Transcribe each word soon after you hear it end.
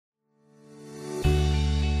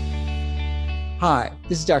Hi,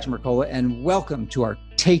 this is Dr. Mercola, and welcome to our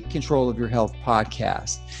Take Control of Your Health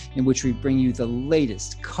podcast, in which we bring you the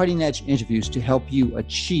latest cutting-edge interviews to help you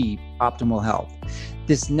achieve optimal health.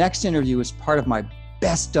 This next interview is part of my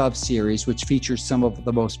Best Of series, which features some of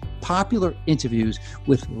the most popular interviews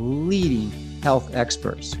with leading health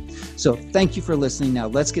experts. So thank you for listening. Now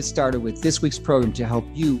let's get started with this week's program to help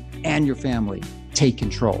you and your family take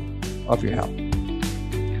control of your health.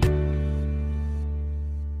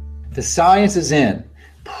 The science is in.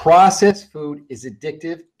 Processed food is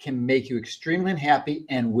addictive, can make you extremely unhappy,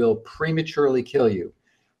 and will prematurely kill you.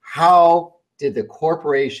 How did the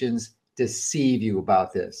corporations deceive you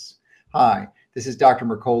about this? Hi, this is Dr.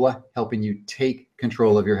 Mercola, helping you take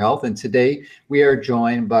control of your health. And today we are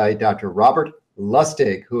joined by Dr. Robert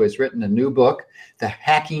Lustig, who has written a new book, The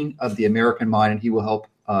Hacking of the American Mind, and he will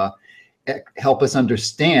help us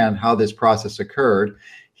understand how this process occurred.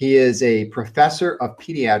 He is a professor of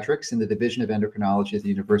pediatrics in the Division of Endocrinology at the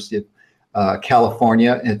University of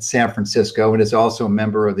California at San Francisco, and is also a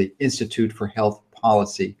member of the Institute for Health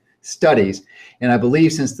Policy Studies. And I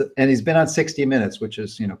believe and he's been on 60 Minutes, which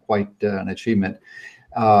is quite an achievement.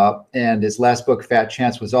 And his last book, Fat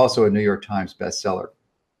Chance, was also a New York Times bestseller.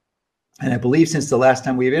 And I believe since the last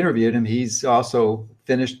time we've interviewed him, he's also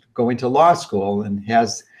finished going to law school and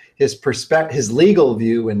has his legal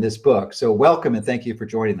view in this book. So welcome and thank you for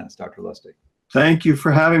joining us, Dr. Lustig. Thank you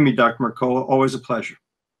for having me, Dr. Mercola. Always a pleasure.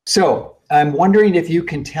 So I'm wondering if you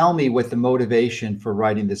can tell me what the motivation for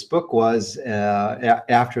writing this book was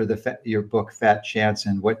after your book, Fat Chance,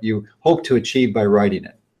 and what you hope to achieve by writing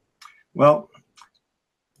it. Well,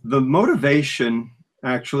 the motivation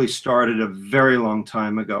actually started a very long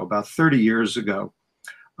time ago, about 30 years ago.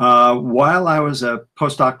 While I was a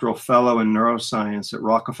postdoctoral fellow in neuroscience at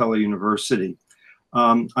Rockefeller University,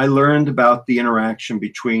 I learned about the interaction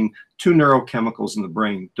between two neurochemicals in the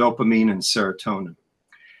brain, dopamine and serotonin.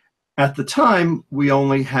 At the time, we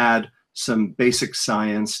only had some basic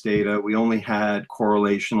science data. We only had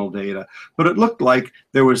correlational data, but it looked like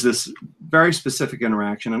there was this very specific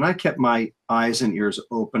interaction, and I kept my eyes and ears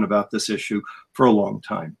open about this issue for a long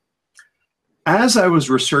time. As I was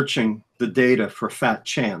researching the data for Fat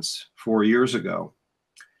Chance 4 years ago,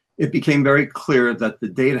 it became very clear that the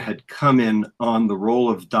data had come in on the role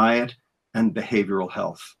of diet and behavioral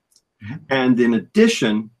health. Mm-hmm. And in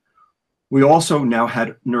addition, we also now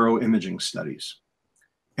had neuroimaging studies.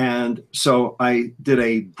 And so I did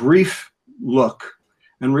a brief look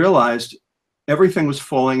and realized everything was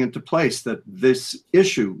falling into place, that this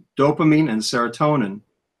issue, dopamine and serotonin,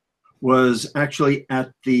 was actually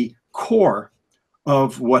at the core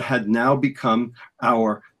of what had now become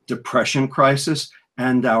our depression crisis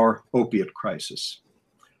and our opiate crisis.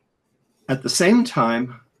 At the same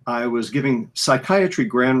time, I was giving psychiatry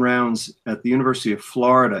grand rounds at the University of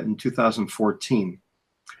Florida in 2014.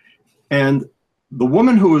 And the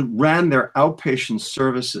woman who ran their outpatient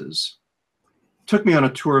services took me on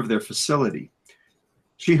a tour of their facility.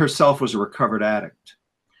 She herself was a recovered addict.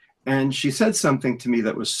 And she said something to me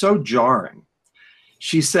that was so jarring.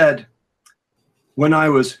 She said, "When I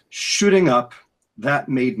was shooting up, that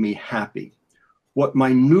made me happy. What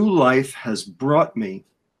my new life has brought me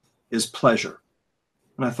is pleasure."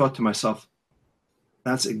 And I thought to myself,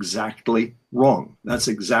 that's exactly wrong. That's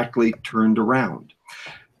exactly turned around.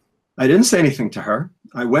 I didn't say anything to her.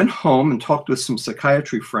 I went home and talked with some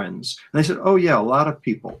psychiatry friends. And they said, oh yeah, a lot of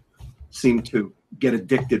people seem to get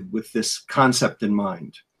addicted with this concept in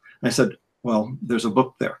mind. And I said, well, there's a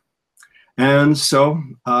book there. And so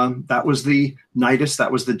that was the nidus,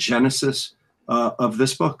 that was the genesis of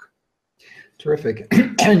this book. Terrific.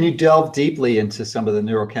 And you delve deeply into some of the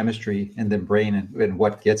neurochemistry in the brain and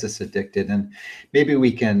what gets us addicted. And maybe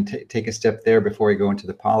we can take a step there before we go into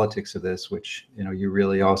the politics of this, which you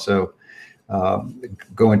really also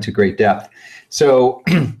go into great depth. So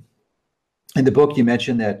in the book, you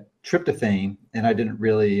mentioned that tryptophan, and I didn't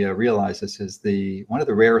really realize this, is one of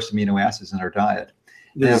the rarest amino acids in our diet.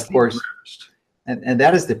 And of course, and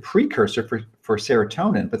that is the precursor for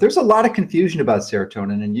serotonin. But there's a lot of confusion about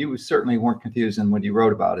serotonin, and you certainly weren't confused when you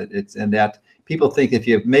wrote about it. And that people think if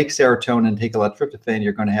you make serotonin, take a lot of tryptophan,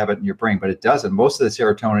 you're going to have it in your brain, but it doesn't. Most of the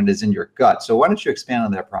serotonin is in your gut. So why don't you expand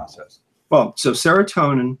on that process? Well, so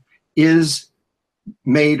serotonin is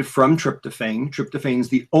made from tryptophan. Tryptophan is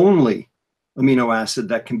the only amino acid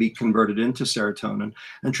that can be converted into serotonin,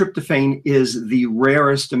 and tryptophan is the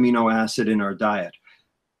rarest amino acid in our diet.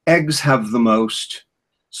 Eggs have the most,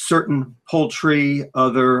 certain poultry,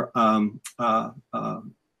 other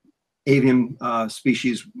avian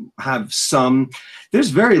species have some. There's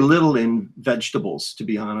very little in vegetables, to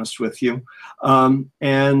be honest with you.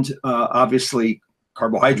 And obviously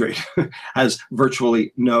carbohydrate has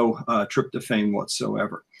virtually no tryptophan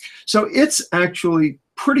whatsoever. So it's actually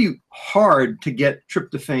pretty hard to get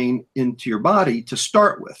tryptophan into your body to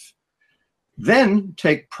start with. Then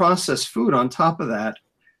take processed food on top of that.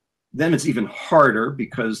 Then it's even harder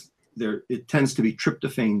because it tends to be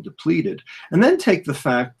tryptophan depleted. And then take the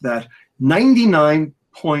fact that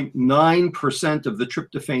 99.9% of the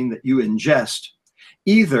tryptophan that you ingest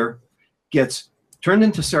either gets turned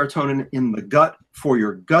into serotonin in the gut for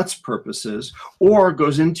your gut's purposes, or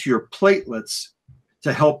goes into your platelets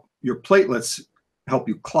to help your platelets help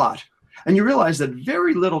you clot. And you realize that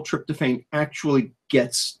very little tryptophan actually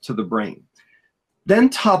gets to the brain. Then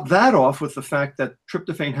top that off with the fact that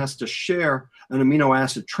tryptophan has to share an amino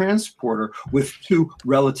acid transporter with two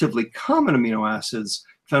relatively common amino acids,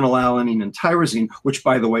 phenylalanine and tyrosine, which,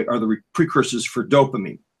 by the way, are the precursors for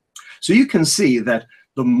dopamine. So you can see that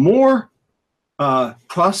the more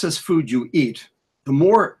processed food you eat, the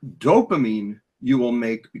more dopamine you will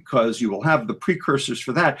make, because you will have the precursors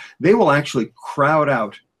for that. They will actually crowd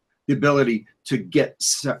out the ability to get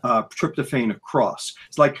tryptophan across.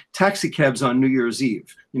 It's like taxi cabs on New Year's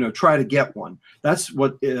Eve. You know, try to get one. That's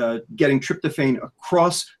what getting tryptophan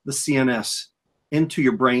across the CNS into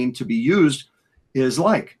your brain to be used is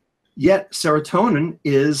like. Yet serotonin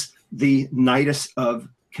is the nidus of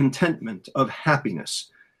contentment, of happiness.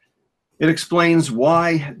 It explains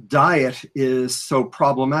why diet is so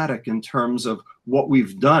problematic in terms of what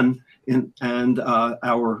we've done and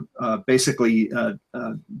our basically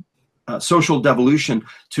social devolution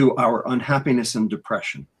to our unhappiness and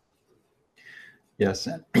depression. Yes,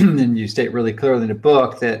 and you state really clearly in the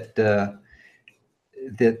book that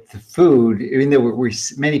that the food, even though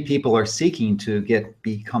many people are seeking to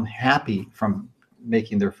become happy from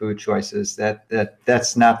making their food choices,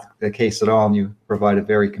 that's not the case at all, and you provide a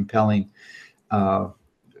very compelling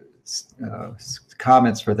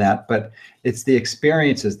comments for that. But it's the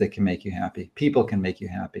experiences that can make you happy. People can make you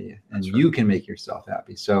happy, and you can make yourself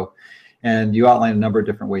happy. So, and you outline a number of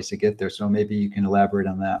different ways to get there, so maybe you can elaborate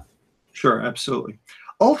on that. Sure, absolutely.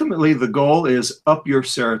 Ultimately, the goal is up your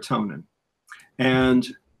serotonin, and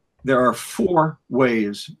there are 4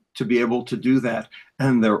 ways to be able to do that,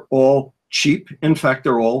 and they're all cheap. In fact,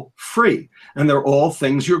 they're all free, and they're all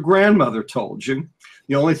things your grandmother told you.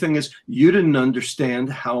 The only thing is you didn't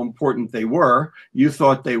understand how important they were. You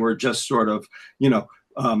thought they were just sort of, you know,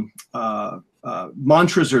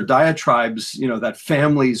 mantras or diatribes, you know, that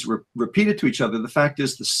families repeated to each other. The fact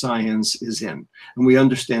is the science is in, and we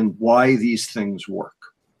understand why these things work.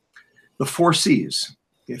 The 4 C's,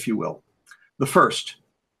 if you will. The first,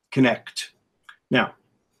 connect. Now,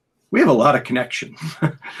 we have a lot of connection.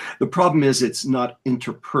 The problem is it's not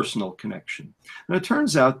interpersonal connection. And it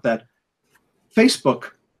turns out that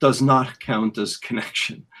Facebook does not count as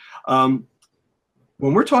connection. When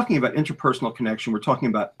we're talking about interpersonal connection, we're talking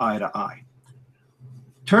about eye to eye.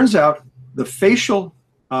 Turns out the facial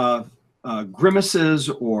grimaces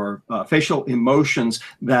or facial emotions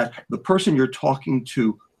that the person you're talking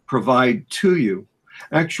to provide to you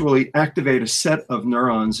actually activate a set of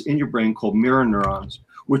neurons in your brain called mirror neurons,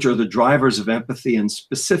 which are the drivers of empathy and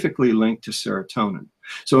specifically linked to serotonin.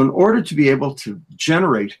 So in order to be able to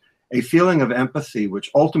generate a feeling of empathy, which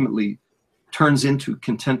ultimately turns into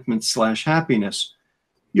contentment / happiness,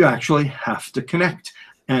 you actually have to connect,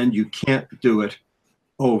 and you can't do it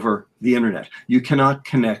over the internet. You cannot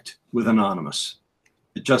connect with anonymous.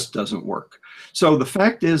 It just doesn't work. So the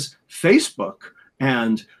fact is, Facebook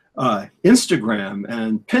and Instagram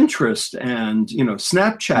and Pinterest and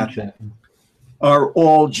Snapchat are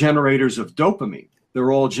all generators of dopamine.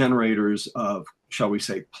 They're all generators of, shall we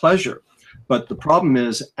say, pleasure. But the problem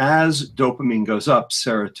is, as dopamine goes up,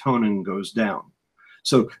 serotonin goes down.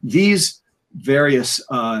 So these various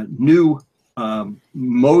new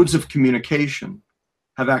modes of communication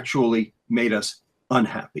have actually made us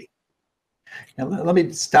unhappy. Now, let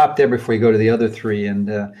me stop there before you go to the other 3.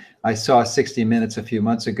 And I saw 60 Minutes a few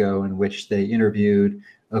months ago in which they interviewed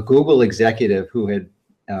a Google executive who had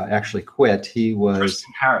actually quit. He was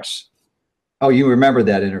Tristan Harris. Oh, you remember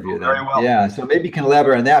that interview then? Very well. Yeah, so maybe you can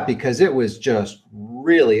elaborate on that, because it was just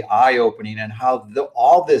really eye-opening, and how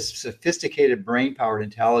all this sophisticated brain-powered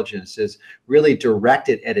intelligence is really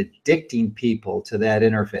directed at addicting people to that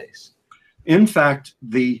interface. In fact,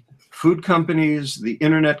 the food companies, the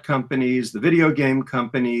internet companies, the video game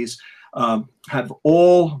companies have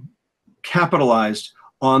all capitalized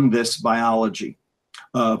on this biology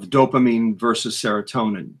of dopamine versus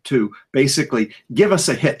serotonin to basically give us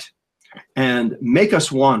a hit and make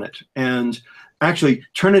us want it, and actually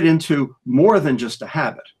turn it into more than just a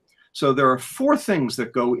habit. So there are 4 things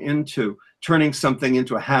that go into turning something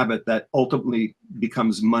into a habit that ultimately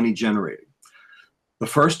becomes money generating. The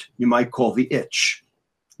first you might call the itch.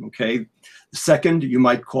 Okay. The second you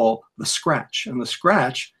might call the scratch. And the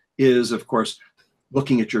scratch is, of course,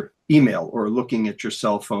 looking at your email or looking at your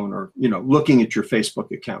cell phone or, looking at your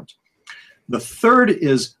Facebook account. The third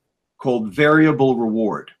is called variable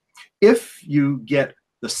reward. If you get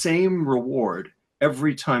the same reward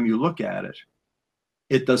every time you look at it,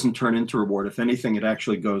 it doesn't turn into reward. If anything, it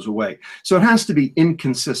actually goes away. So it has to be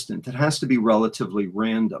inconsistent. It has to be relatively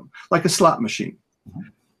random, like a slot machine.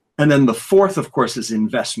 And then the fourth, of course, is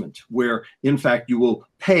investment, where in fact you will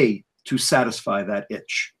pay to satisfy that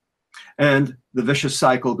itch. And the vicious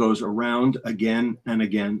cycle goes around again and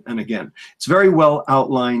again and again. It's very well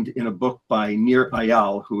outlined in a book by Nir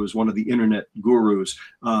Eyal, who is one of the internet gurus,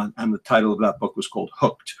 and the title of that book was called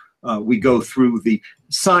Hooked. We go through the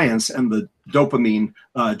science and the dopamine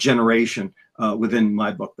generation within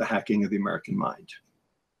my book, The Hacking of the American Mind.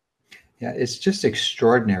 Yeah, it's just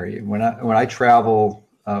extraordinary. When I travel,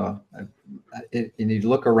 and you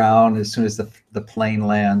look around as soon as the plane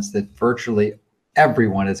lands, that virtually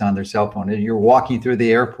everyone is on their cell phone. And you're walking through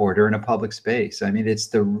the airport or in a public space. I mean, it's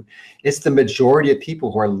the majority of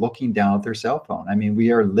people who are looking down at their cell phone. I mean,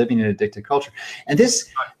 we are living in an addictive culture. And this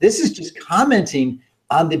is just commenting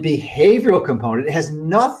on the behavioral component. It has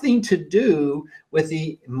nothing to do with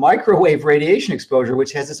the microwave radiation exposure,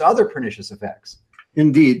 which has its other pernicious effects.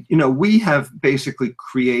 Indeed. We have basically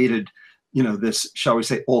created, this, shall we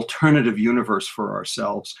say, alternative universe for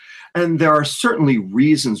ourselves. And there are certainly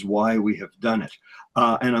reasons why we have done it.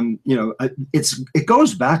 And it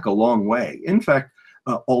goes back a long way. In fact,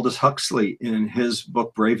 Aldous Huxley, in his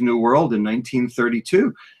book, Brave New World in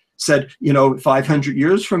 1932, said, 500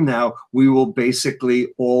 years from now, we will basically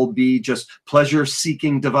all be just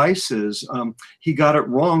pleasure-seeking devices. He got it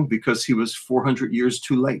wrong because he was 400 years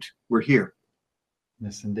too late. We're here.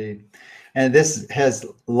 Yes, indeed. And this has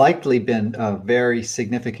likely been a very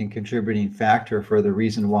significant contributing factor for the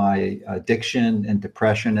reason why addiction and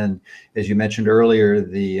depression, and as you mentioned earlier,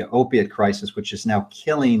 the opiate crisis, which is now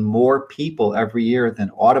killing more people every year than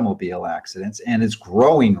automobile accidents, and is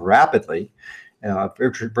growing rapidly,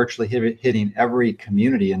 virtually hitting every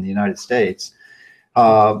community in the United States,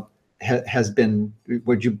 has been.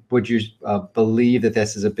 Would you believe that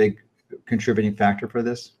this is a big contributing factor for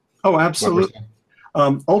this? Oh, absolutely.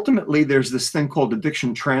 Ultimately, there's this thing called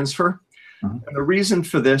addiction transfer. And the reason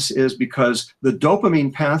for this is because the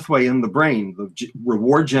dopamine pathway in the brain, the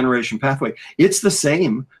reward generation pathway, it's the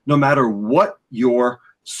same no matter what your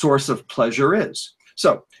source of pleasure is.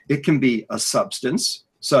 So it can be a substance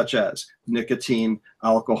such as nicotine,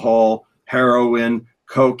 alcohol, heroin,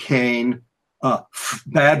 cocaine,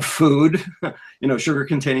 bad food,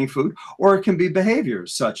 sugar-containing food, or it can be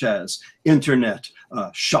behaviors such as internet,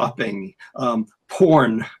 shopping,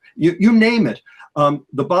 porn, you name it.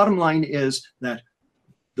 The bottom line is that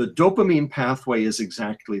the dopamine pathway is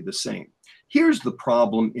exactly the same. Here's the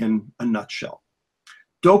problem in a nutshell.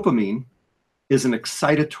 Dopamine is an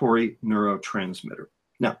excitatory neurotransmitter.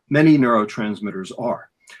 Now, many neurotransmitters are.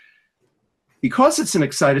 Because it's an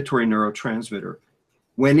excitatory neurotransmitter,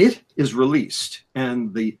 when it is released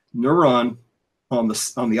and the neuron on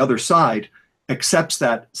the other side accepts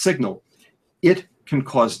that signal, it can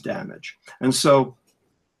cause damage. And so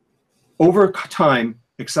over time,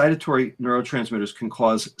 excitatory neurotransmitters can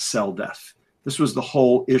cause cell death. This was the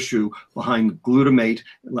whole issue behind glutamate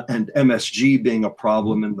and MSG being a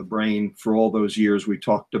problem in the brain for all those years. We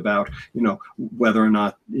talked about, whether or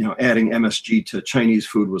not, adding MSG to Chinese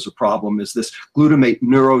food was a problem. Is this glutamate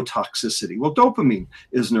neurotoxicity? Well, dopamine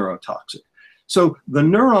is neurotoxic. So the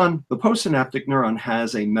neuron, the postsynaptic neuron,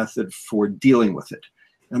 has a method for dealing with it.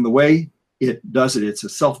 And the way it does it, it's a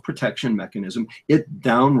self-protection mechanism. It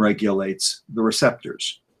downregulates the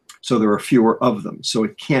receptors. So there are fewer of them, so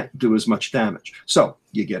it can't do as much damage. So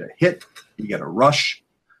you get a hit, you get a rush,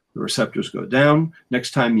 the receptors go down.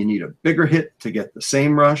 Next time you need a bigger hit to get the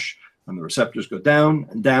same rush, and the receptors go down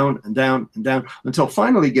and down and down and down until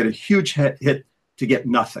finally you get a huge hit to get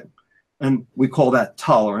nothing. And we call that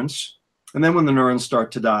tolerance. And then when the neurons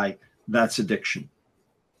start to die, that's addiction.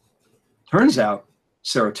 Turns out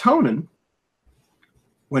serotonin,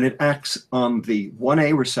 when it acts on the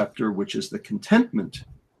 1A receptor, which is the contentment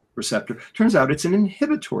receptor, turns out it's an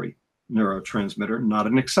inhibitory neurotransmitter, not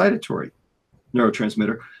an excitatory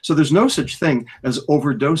neurotransmitter. So there's no such thing as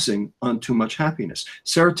overdosing on too much happiness.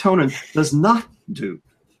 Serotonin does not do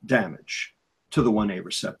damage to the 1A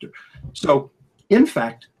receptor. So in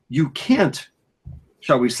fact, you can't,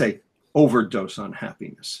 shall we say, overdose on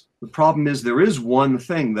happiness. The problem is there is one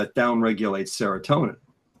thing that downregulates serotonin.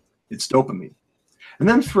 It's dopamine. and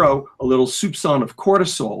then throw a little soupçon of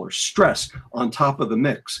cortisol or stress on top of the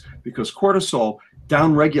mix, because cortisol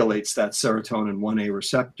downregulates that serotonin 1A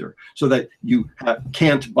receptor so that you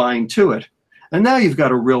can't bind to it. And now you've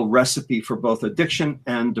got a real recipe for both addiction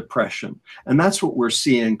and depression. And that's what we're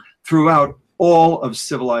seeing throughout all of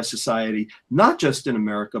civilized society, not just in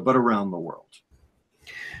America, but around the world.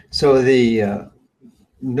 So the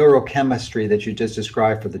neurochemistry that you just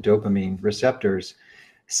described for the dopamine receptors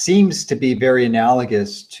seems to be very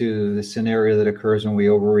analogous to the scenario that occurs when we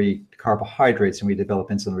overeat carbohydrates and we develop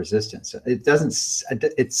insulin resistance.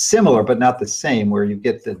 It's similar, but not the same, where you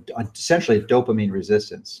get essentially dopamine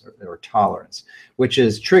resistance or tolerance, which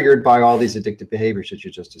is triggered by all these addictive behaviors that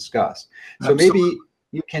you just discussed. So Absolutely. maybe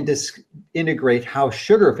you can integrate how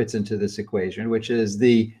sugar fits into this equation, which is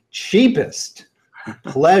the cheapest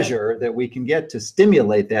pleasure that we can get to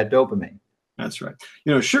stimulate that dopamine. That's right.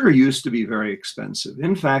 You know, sugar used to be very expensive.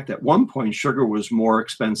 In fact, at one point, sugar was more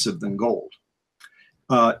expensive than gold.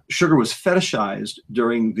 Sugar was fetishized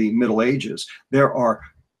during the Middle Ages. There are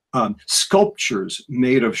sculptures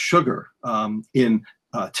made of sugar in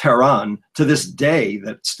Tehran to this day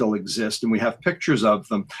that still exist, and we have pictures of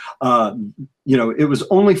them. You know, it was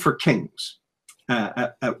only for kings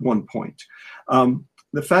at one point.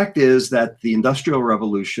 The fact is that the Industrial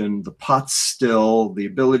Revolution, the pot still, the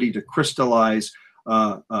ability to crystallize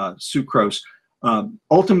sucrose,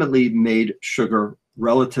 ultimately made sugar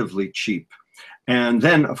relatively cheap. And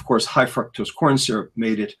then, of course, high fructose corn syrup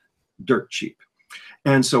made it dirt cheap.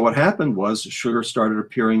 And so what happened was sugar started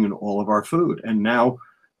appearing in all of our food. And now,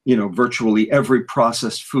 you know, virtually every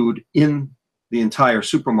processed food in the entire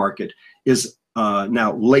supermarket is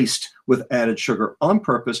now laced with added sugar on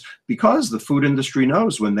purpose, because the food industry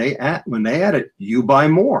knows when they add it, you buy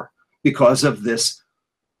more because of this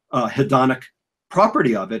hedonic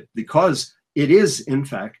property of it, because it is in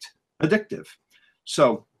fact addictive.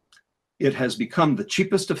 So it has become the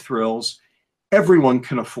cheapest of thrills. Everyone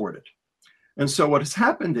can afford it. And so what has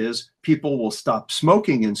happened is people will stop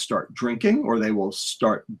smoking and start drinking, or they will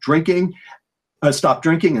stop drinking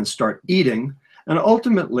and start eating. And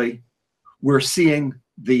ultimately, we're seeing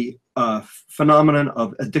the phenomenon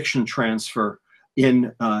of addiction transfer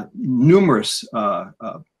in numerous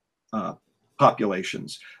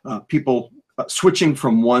populations, people switching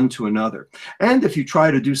from one to another. And if you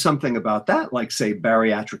try to do something about that, like say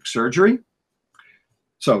bariatric surgery,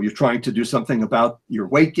 so you're trying to do something about your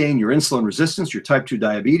weight gain, your insulin resistance, your type 2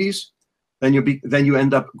 diabetes, then you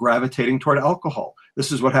end up gravitating toward alcohol.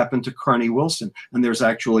 This is what happened to Carney Wilson. And there's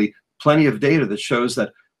actually plenty of data that shows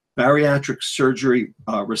that bariatric surgery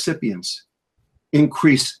recipients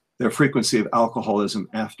increase their frequency of alcoholism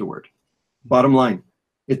afterward. Bottom line,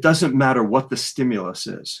 it doesn't matter what the stimulus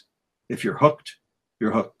is. If you're hooked,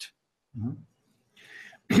 you're hooked.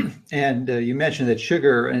 Mm-hmm. And you mentioned that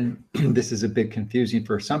sugar, and this is a bit confusing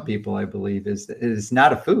for some people, I believe, is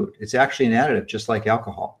not a food. It's actually an additive, just like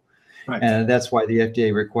alcohol. Right. And that's why the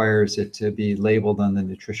FDA requires it to be labeled on the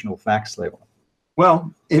nutritional facts label.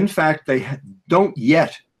 Well, in fact, they don't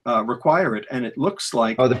yet require it, and it looks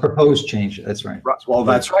like— Oh, the proposed change. That's right. Well,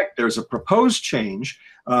 that's right. There's a proposed change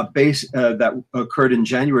that occurred in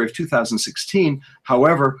January of 2016.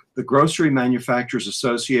 However, the Grocery Manufacturers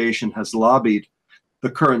Association has lobbied the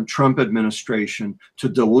current Trump administration to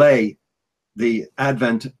delay the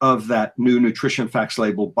advent of that new nutrition facts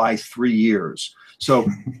label by 3 years. So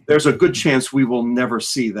there's a good chance we will never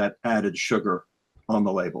see that added sugar on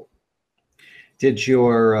the label. Did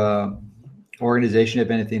your organization have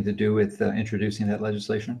anything to do with introducing that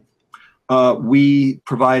legislation? We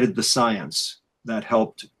provided the science that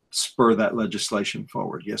helped spur that legislation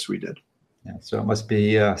forward. Yes, we did. Yeah, so it must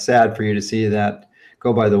be sad for you to see that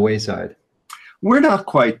go by the wayside. We're not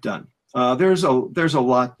quite done. There's a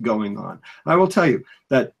lot going on. I will tell you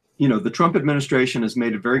that, you know, the Trump administration has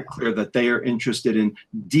made it very clear that they are interested in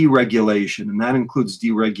deregulation, and that includes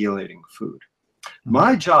deregulating food.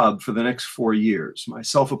 My job for the next 4 years, my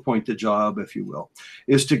self-appointed job, if you will,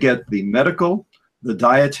 is to get the medical, the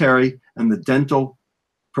dietary, and the dental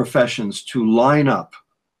professions to line up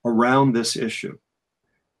around this issue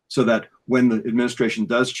so that when the administration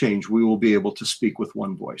does change, we will be able to speak with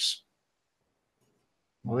one voice.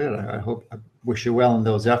 Well, yeah, I wish you well in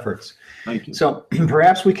those efforts. Thank you. So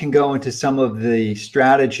perhaps we can go into some of the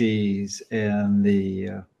strategies and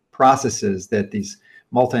the processes that these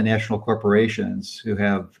multinational corporations, who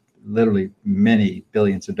have literally many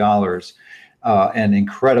billions of dollars and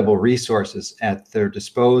incredible resources at their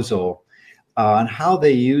disposal, on how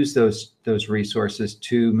they use those resources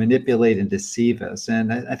to manipulate and deceive us.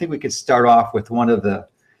 And I think we could start off with one of the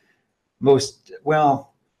most,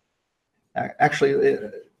 well, actually,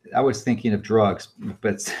 I was thinking of drugs,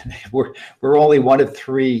 but we're only one of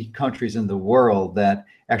 3 countries in the world that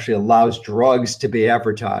actually allows drugs to be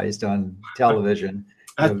advertised on television.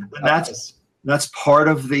 And that's part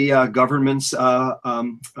of the government's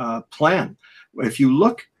plan. If you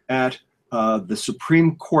look at the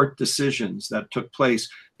Supreme Court decisions that took place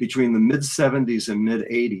between the mid-70s and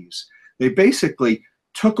mid-80s, they basically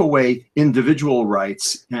took away individual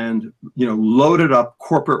rights and loaded up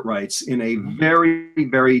corporate rights in a very,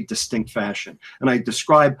 very distinct fashion. And I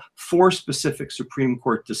describe 4 specific Supreme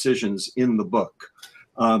Court decisions in the book.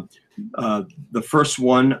 The first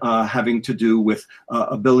one having to do with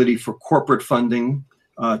ability for corporate funding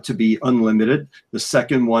to be unlimited. The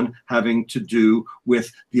second one having to do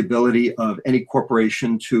with the ability of any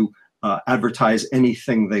corporation to advertise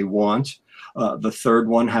anything they want. The third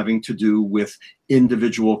one having to do with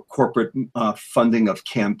individual corporate funding of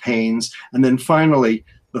campaigns. And then finally,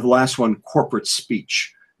 the last one, corporate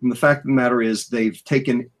speech. And the fact of the matter is they've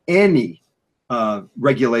taken any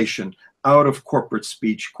regulation out of corporate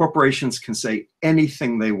speech. Corporations can say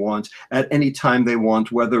anything they want at any time they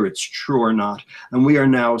want, whether it's true or not. And we are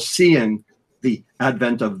now seeing the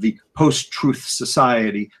advent of the post-truth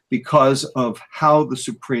society because of how the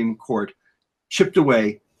Supreme Court chipped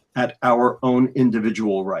away at our own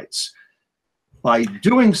individual rights. By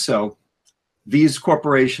doing so, these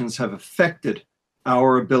corporations have affected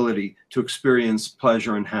our ability to experience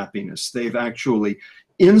pleasure and happiness. They've actually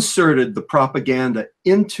inserted the propaganda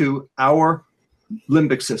into our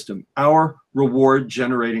limbic system, our reward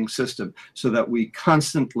generating system, so that we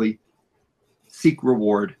constantly seek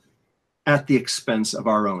reward at the expense of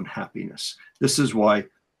our own happiness. This is why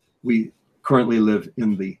we currently live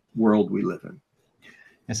in the world we live in.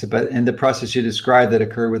 But in the process you described that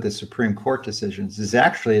occurred with the Supreme Court decisions is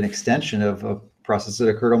actually an extension of a process that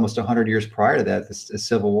occurred almost 100 years prior to that, the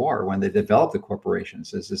Civil War, when they developed the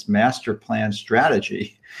corporations as this master plan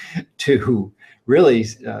strategy to really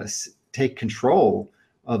take control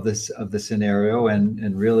of the scenario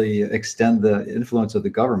and really extend the influence of the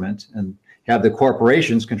government and have the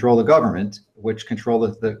corporations control the government, which control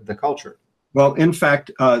the culture. Well, in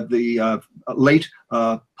fact, the late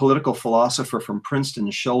political philosopher from Princeton,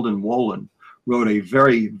 Sheldon Wolin, wrote a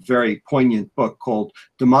very, very poignant book called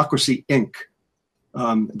Democracy, Inc.,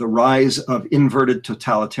 The Rise of Inverted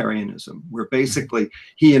Totalitarianism, where basically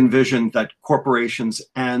he envisioned that corporations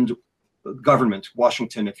and government,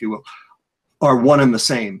 Washington, if you will, are one and the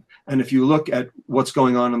same. And if you look at what's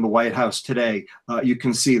going on in the White House today, you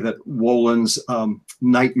can see that Wolin's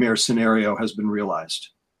nightmare scenario has been realized.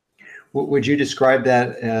 Would you describe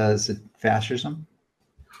that as fascism?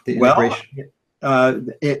 Well,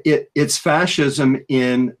 it's fascism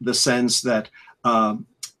in the sense that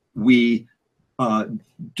we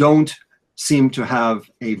don't seem to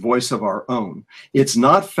have a voice of our own. It's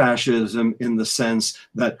not fascism in the sense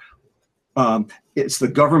that it's the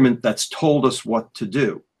government that's told us what to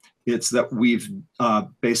do. It's that we've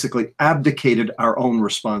basically abdicated our own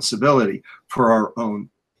responsibility for our own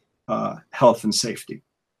health and safety.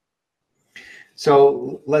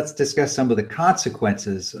 So let's discuss some of the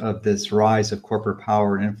consequences of this rise of corporate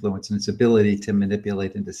power and influence and its ability to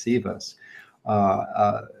manipulate and deceive us.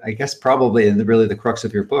 I guess probably, and really the crux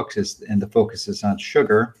of your book is, and the focus is on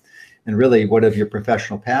sugar, and really one of your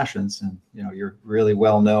professional passions. And you're really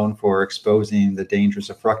well known for exposing the dangers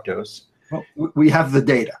of fructose. Well, we have the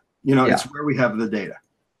data. It's where we have the data.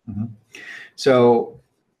 Mm-hmm. So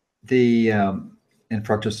and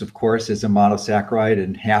fructose, of course, is a monosaccharide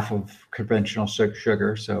and half of conventional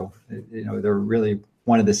sugar. So, they're really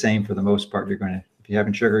one and the same for the most part. If you're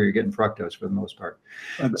having sugar, you're getting fructose for the most part.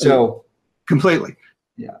 So completely.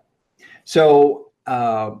 Yeah. So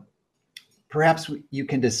perhaps you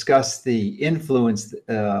can discuss the influence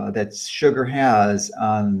that sugar has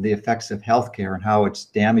on the effects of healthcare and how it's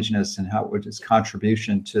damaging us and how its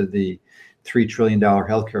contribution to the $3 trillion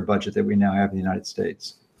healthcare budget that we now have in the United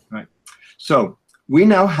States. Right. So we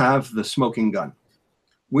now have the smoking gun.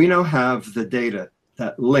 We now have the data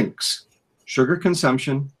that links sugar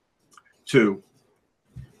consumption to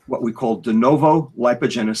what we call de novo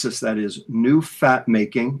lipogenesis, that is new fat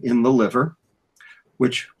making in the liver,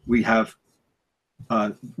 which we have,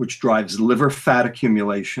 which drives liver fat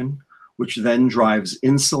accumulation, which then drives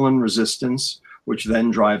insulin resistance, which then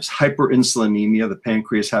drives hyperinsulinemia, the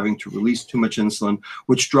pancreas having to release too much insulin,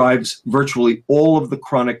 which drives virtually all of the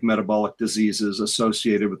chronic metabolic diseases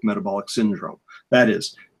associated with metabolic syndrome. That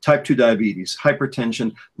is type 2 diabetes,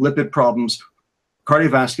 hypertension, lipid problems,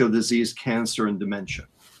 cardiovascular disease, cancer, and dementia.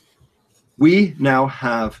 We now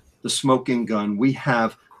have the smoking gun. We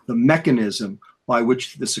have the mechanism by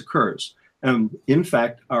which this occurs. And in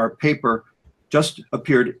fact, our paper just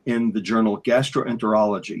appeared in the journal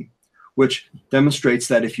Gastroenterology, which demonstrates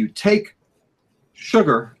that if you take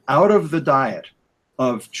sugar out of the diet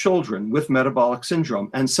of children with metabolic syndrome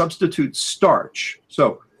and substitute starch,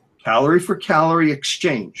 so calorie for calorie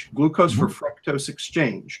exchange, glucose for fructose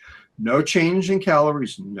exchange, no change in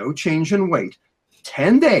calories, no change in weight,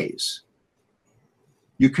 10 days,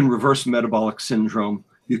 you can reverse metabolic syndrome.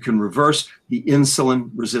 You can reverse the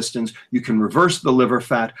insulin resistance. You can reverse the liver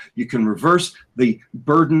fat. You can reverse the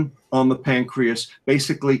burden on the pancreas.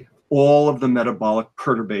 Basically, all of the metabolic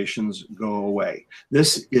perturbations go away.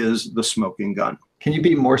 This is the smoking gun. Can you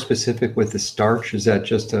be more specific with the starch? Is that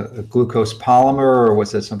just a glucose polymer, or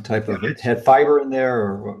was it some type of, it had fiber in there?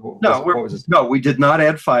 Or No, we did not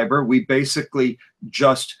add fiber. We basically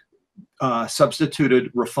just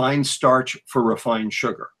substituted refined starch for refined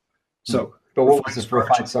sugar. So, but what was this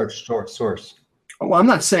refined starch source? Well, I'm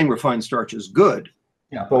not saying refined starch is good.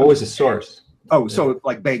 Yeah, but what was the source? Oh, so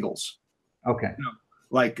like bagels. Okay. You know,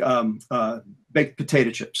 like baked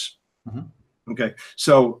potato chips. Okay,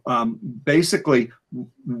 so basically,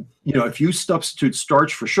 if you substitute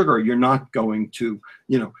starch for sugar, you're not going to,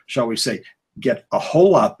 shall we say, get a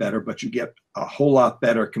whole lot better, but you get a whole lot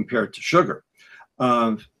better compared to sugar.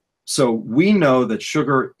 So we know that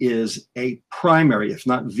sugar is a primary, if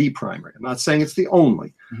not the primary. I'm not saying it's the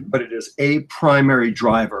only, but it is a primary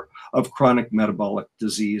driver of chronic metabolic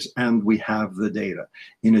disease, and we have the data.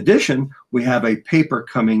 In addition, we have a paper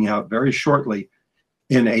coming out very shortly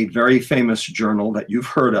in a very famous journal that you've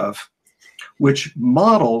heard of, which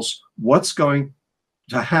models what's going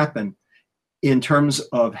to happen in terms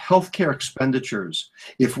of healthcare expenditures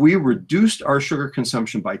if we reduced our sugar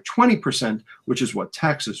consumption by 20%, which is what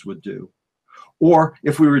taxes would do, or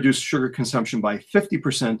if we reduced sugar consumption by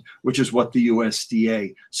 50%, which is what the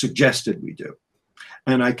USDA suggested we do.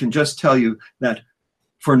 And I can just tell you that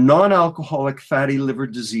for non-alcoholic fatty liver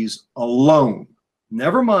disease alone,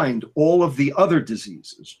 never mind all of the other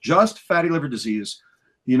diseases, just fatty liver disease,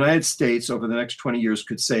 the United States over the next 20 years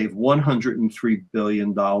could save $103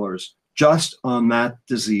 billion just on that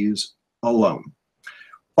disease alone.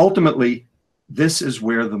 Ultimately, this is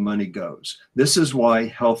where the money goes. This is why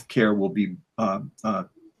healthcare will be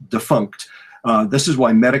defunct. This is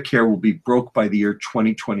why Medicare will be broke by the year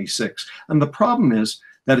 2026. And the problem is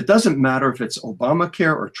that it doesn't matter if it's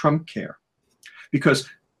Obamacare or Trump care, because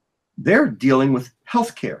they're dealing with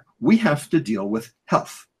healthcare. We have to deal with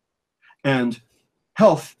health. And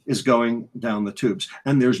health is going down the tubes.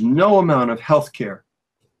 And there's no amount of healthcare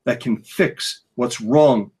that can fix what's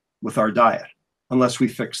wrong with our diet unless we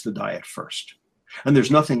fix the diet first. And there's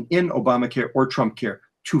nothing in Obamacare or Trump care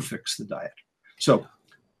to fix the diet. So,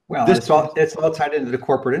 well, it's all tied into the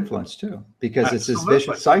corporate influence too, because it's this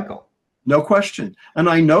vicious cycle. No question. And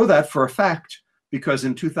I know that for a fact, because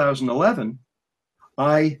in 2011,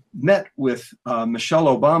 I met with Michelle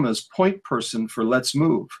Obama's point person for Let's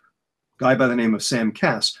Move, a guy by the name of Sam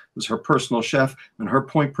Kass, was her personal chef and her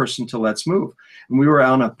point person to Let's Move. And we were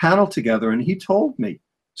on a panel together, and he told me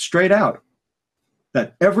straight out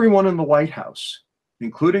that everyone in the White House,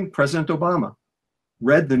 including President Obama,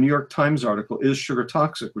 read the New York Times article, Is Sugar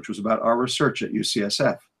Toxic?, which was about our research at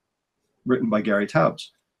UCSF, written by Gary Taubes.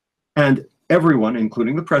 And everyone,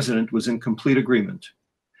 including the president, was in complete agreement.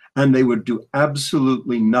 And they would do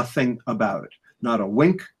absolutely nothing about it. Not a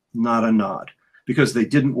wink, not a nod, because they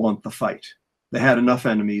didn't want the fight. They had enough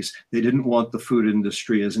enemies. They didn't want the food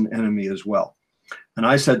industry as an enemy as well. And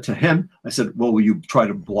I said to him, I said, well, will you try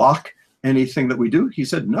to block anything that we do? He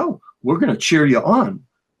said, no, we're going to cheer you on,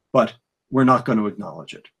 but we're not going to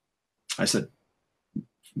acknowledge it. I said,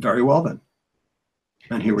 very well then.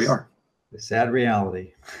 And here we are. The sad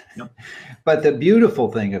reality. Yep. But the beautiful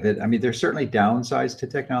thing of it, I mean, there's certainly downsides to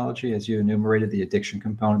technology, as you enumerated, the addiction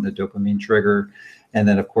component, the dopamine trigger, and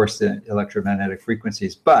then, of course, the electromagnetic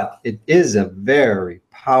frequencies. But it is a very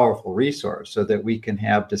powerful resource so that we can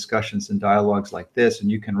have discussions and dialogues like this, and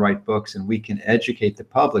you can write books, and we can educate the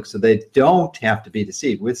public so they don't have to be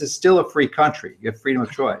deceived. This is still a free country. You have freedom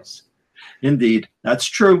of choice. Indeed, that's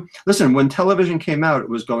true. Listen, when television came out, it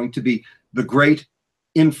was going to be the great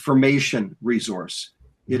information resource.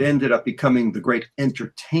 It ended up becoming the great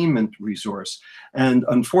entertainment resource. And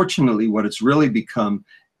unfortunately, what it's really become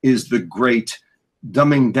is the great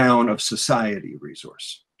dumbing down of society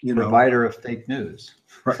resource. Provider of fake news.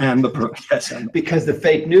 And yes, because the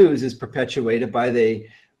fake news is perpetuated by the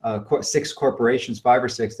 6 corporations, 5 or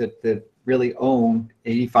 6, that really own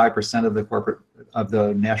 85% of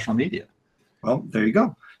the national media. Well, there you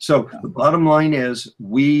go. So the bottom line is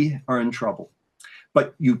we are in trouble.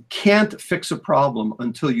 But you can't fix a problem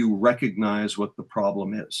until you recognize what the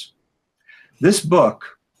problem is. This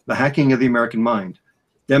book The Hacking of the American Mind,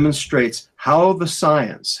 demonstrates how the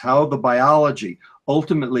science, how the biology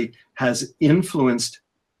ultimately has influenced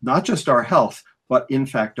not just our health, but in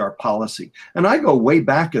fact our policy. And I go way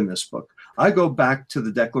back in this book. I go back to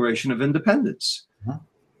the Declaration of Independence.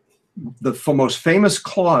 The most famous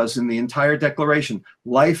clause in the entire Declaration: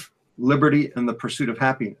 life, liberty, and the pursuit of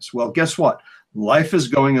happiness. Well, guess what? Life is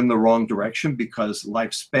going in the wrong direction because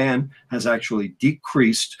lifespan has actually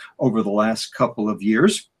decreased over the last couple of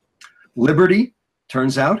years. Liberty,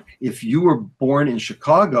 turns out, if you were born in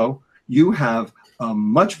Chicago, you have a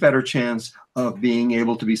much better chance of being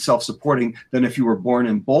able to be self-supporting than if you were born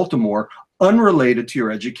in Baltimore, unrelated to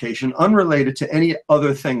your education, unrelated to any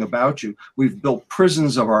other thing about you. We've built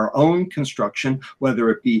prisons of our own construction, whether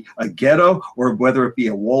it be a ghetto or whether it be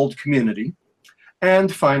a walled community.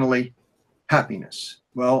 And finally, happiness.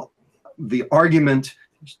 Well, the argument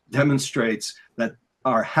demonstrates that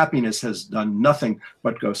our happiness has done nothing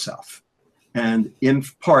but go south, and in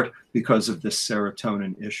part because of this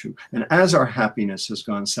serotonin issue. And as our happiness has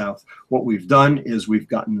gone south, what we've done is we've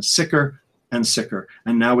gotten sicker and sicker.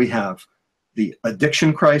 And now we have the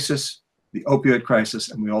addiction crisis, the opioid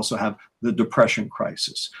crisis, and we also have the depression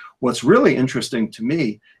crisis. What's really interesting to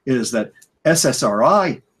me is that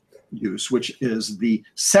SSRI use, which is the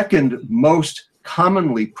second most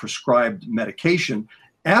commonly prescribed medication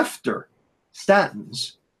after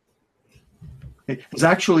statins, has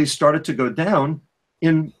actually started to go down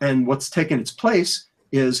and what's taken its place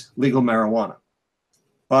is legal marijuana.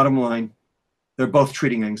 Bottom line, they're both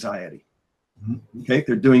treating anxiety. Okay,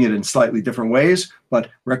 they're doing it in slightly different ways, but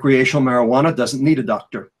recreational marijuana doesn't need a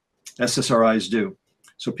doctor. SSRIs do.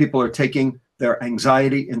 So people are taking their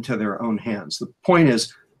anxiety into their own hands. The point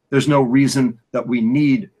is, there's no reason that we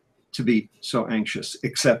need to be so anxious,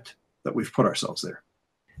 except that we've put ourselves there.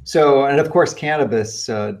 So, and of course, cannabis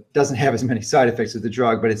doesn't have as many side effects as the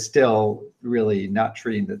drug, but it's still really not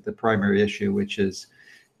treating the primary issue, which is,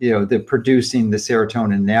 the producing the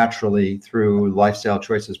serotonin naturally through lifestyle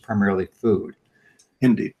choices, primarily food.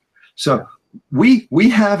 Indeed. So we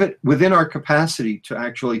have it within our capacity to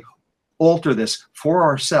actually alter this for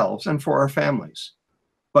ourselves and for our families.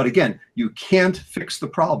 But again, you can't fix the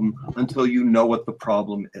problem until you know what the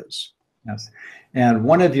problem is. Yes. And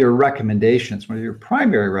one of your recommendations, one of your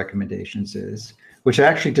primary recommendations is, which I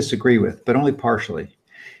actually disagree with, but only partially,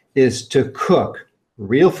 is to cook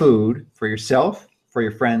real food for yourself, for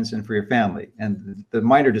your friends, and for your family. And the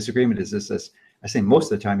minor disagreement is this: I say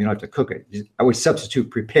most of the time you don't have to cook it. I would substitute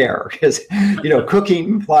prepare, because cooking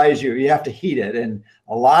implies you have to heat it, and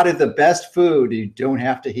a lot of the best food you don't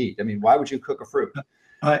have to heat. I mean, why would you cook a fruit?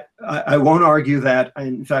 I won't argue that.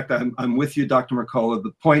 In fact, I'm with you, Dr. Mercola.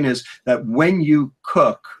 The point is that when you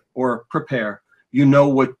cook or prepare, you know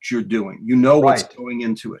what you're doing. You know what's going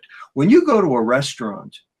into it. When you go to a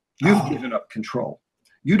restaurant, you've given up control.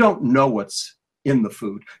 You don't know what's in the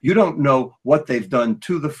food. You don't know what they've done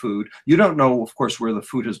to the food. You don't know, of course, where the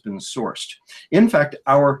food has been sourced. In fact,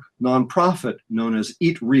 our nonprofit known as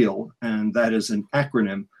Eat Real, and that is an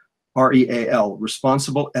acronym, REAL,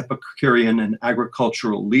 Responsible Epicurean and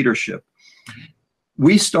Agricultural Leadership.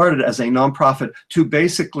 We started as a nonprofit to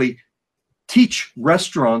basically teach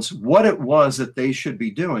restaurants what it was that they should be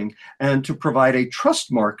doing and to provide a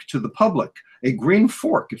trust mark to the public, a green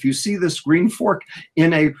fork. If you see this green fork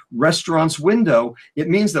in a restaurant's window, it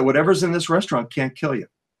means that whatever's in this restaurant can't kill you.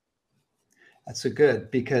 That's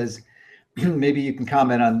good, because maybe you can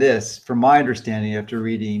comment on this. From my understanding, after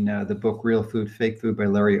reading the book Real Food, Fake Food by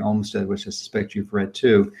Larry Olmsted, which I suspect you've read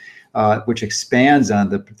too, which expands on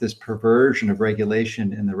this perversion of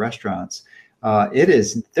regulation in the restaurants,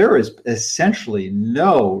 there is essentially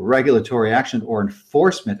no regulatory action or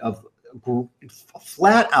enforcement of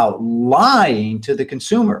flat out lying to the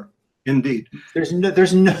consumer. Indeed. There's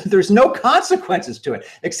no consequences to it,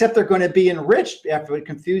 except they're going to be enriched after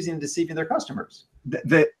confusing and deceiving their customers.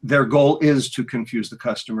 Their goal is to confuse the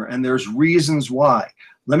customer, and there's reasons why.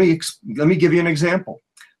 Let me give you an example.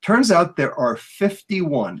 Turns out there are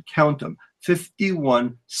 51, count them,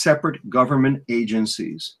 51 separate government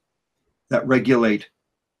agencies that regulate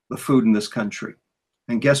the food in this country.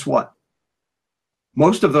 And guess what?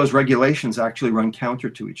 Most of those regulations actually run counter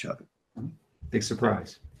to each other. Big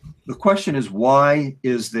surprise. The question is, why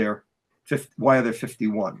are there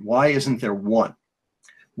 51? Why isn't there one?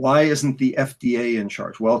 Why isn't the FDA in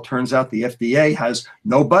charge? Well, it turns out the FDA has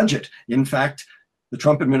no budget. In fact, the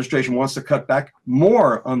Trump administration wants to cut back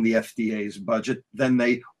more on the FDA's budget than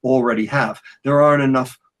they already have. There aren't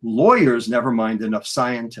enough lawyers, never mind enough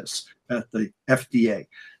scientists at the FDA.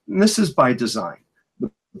 And this is by design. The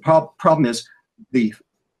problem is the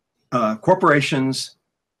corporations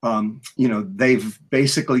You know, they've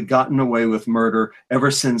basically gotten away with murder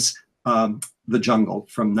ever since The Jungle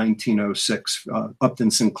from 1906,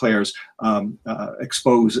 Upton Sinclair's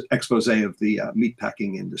expose of the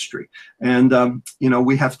meatpacking industry. And, you know,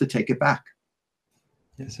 we have to take it back.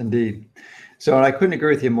 Yes, indeed. So I couldn't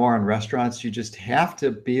agree with you more on restaurants. You just have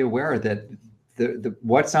to be aware that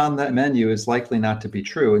what's on the menu is likely not to be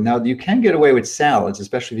true. Now, you can get away with salads,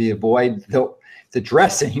 especially if you avoid the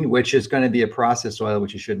dressing, which is going to be a processed oil,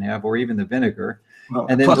 which you shouldn't have, or even the vinegar. Well,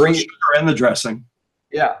 and then plus bring the sugar and the dressing.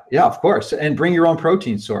 Yeah, of course. And bring your own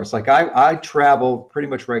protein source. Like I travel pretty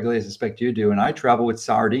much regularly, I suspect you do, and I travel with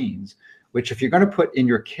sardines, which if you're going to put in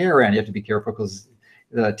your carry-on, you have to be careful because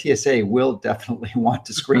the TSA will definitely want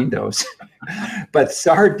to screen those. But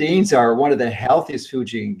sardines are one of the healthiest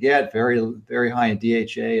foods you can get, very, very high in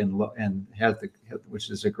DHA and which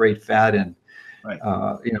is a great fat and right.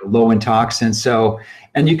 You know, low in toxins. So,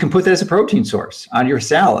 and you can put that as a protein source on your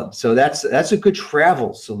salad. So that's a good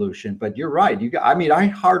travel solution. But you're right. I mean,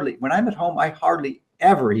 when I'm at home, I hardly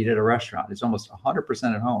ever eat at a restaurant. It's almost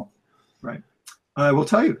 100% at home. Right. I will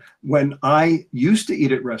tell you, when I used to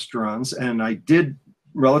eat at restaurants, and I did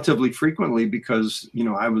relatively frequently because, you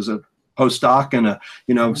know, I was a postdoc and a,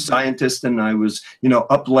 you know, scientist, and I was, you know,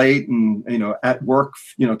 up late and, you know, at work,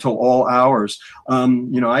 you know, till all hours.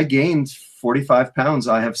 You know, I gained 45 pounds.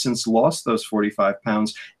 I have since lost those 45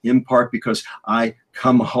 pounds, in part because I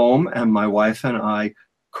come home and my wife and I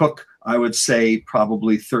cook, I would say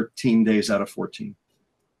probably 13 days out of 14.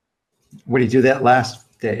 What do you do that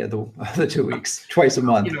last day of the 2 weeks, twice a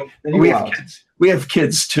month? You know, we have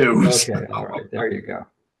kids too. Okay, So. all right, there you go.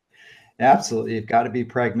 Absolutely, you've got to be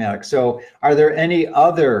pragmatic. So are there any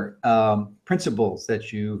other principles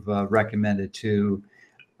that you've recommended to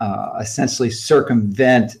essentially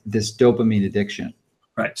circumvent this dopamine addiction?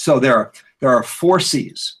 Right, so there are 4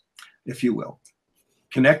 C's, if you will.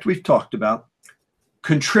 Connect, we've talked about.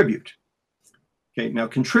 Contribute. Okay, now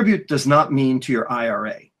contribute does not mean to your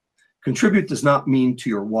IRA. Contribute does not mean to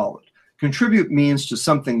your wallet. Contribute means to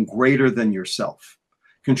something greater than yourself.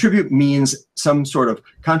 Contribute means some sort of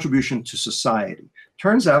contribution to society.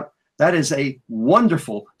 Turns out that is a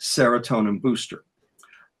wonderful serotonin booster.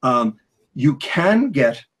 You can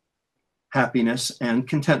get happiness and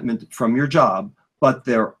contentment from your job, but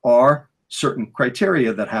there are certain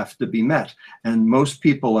criteria that have to be met. And most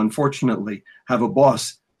people, unfortunately, have a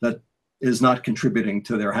boss that is not contributing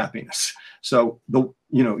to their happiness. So the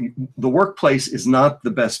workplace is not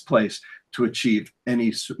the best place to achieve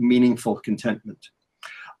any meaningful contentment.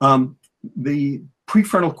 The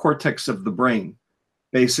prefrontal cortex of the brain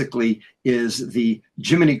basically is the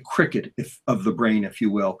Jiminy Cricket of the brain, if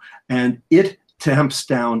you will, and it tamps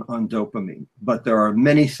down on dopamine. But there are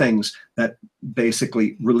many things that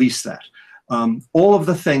basically release that. All of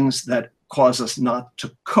the things that cause us not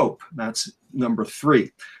to cope, that's number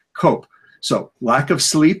 3, cope. So lack of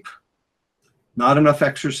sleep, not enough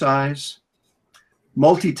exercise,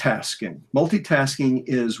 multitasking. Multitasking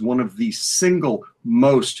is one of the single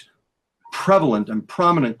most prevalent and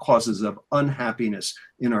prominent causes of unhappiness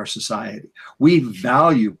in our society. We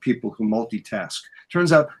value people who multitask.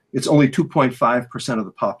 Turns out it's only 2.5% of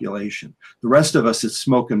the population. The rest of us, it's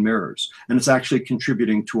smoke and mirrors, and it's actually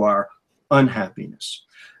contributing to our unhappiness.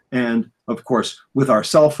 And of course, with our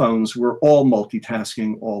cell phones, we're all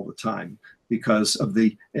multitasking all the time because of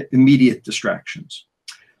the immediate distractions.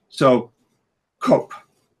 So cope.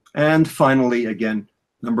 And finally, again,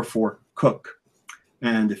 number 4, cook.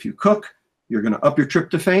 And if you cook, you're going to up your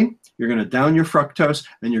tryptophan, you're going to down your fructose,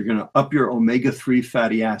 and you're going to up your omega-3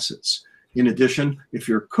 fatty acids. In addition, if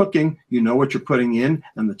you're cooking, you know what you're putting in,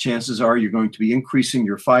 and the chances are you're going to be increasing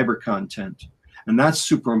your fiber content. And that's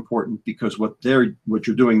super important because what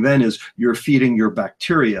you're doing then is you're feeding your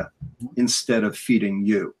bacteria instead of feeding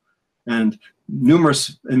you. And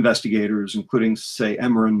numerous investigators, including, say,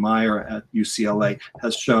 Emmer and Meyer at UCLA,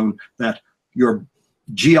 has shown that your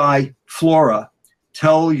GI flora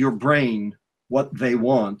tell your brain what they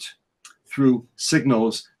want through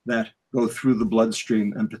signals that go through the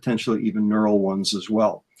bloodstream and potentially even neural ones as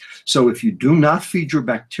well. So if you do not feed your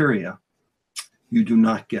bacteria, you do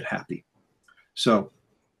not get happy. So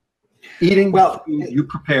eating what you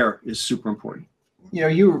prepare is super important. You know,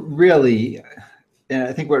 you really, and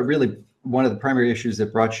I think one of the primary issues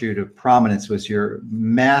that brought you to prominence was your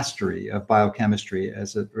mastery of biochemistry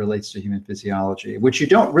as it relates to human physiology, which you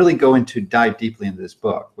don't really dive deeply into this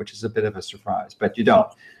book, which is a bit of a surprise, but you don't.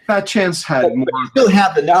 Fat Chance had more. You still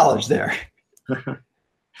have the knowledge there.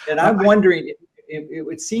 And I'm wondering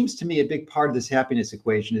it seems to me a big part of this happiness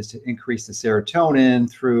equation is to increase the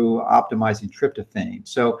serotonin through optimizing tryptophan.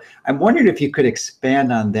 So I'm wondering if you could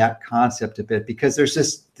expand on that concept a bit, because there's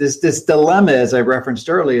this dilemma, as I referenced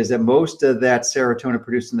earlier, is that most of that serotonin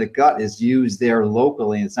produced in the gut is used there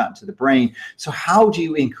locally and it's not into the brain. So how do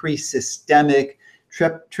you increase systemic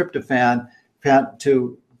tryptophan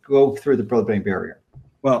to go through the blood-brain barrier?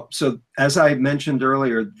 Well, so as I mentioned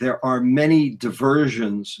earlier, there are many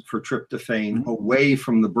diversions for tryptophan away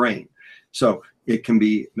from the brain. So it can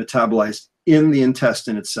be metabolized in the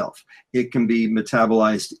intestine itself. It can be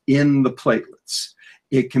metabolized in the platelets.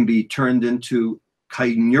 It can be turned into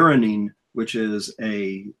kynurenine, which is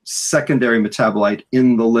a secondary metabolite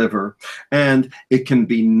in the liver. And it can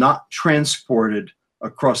be not transported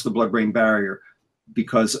across the blood-brain barrier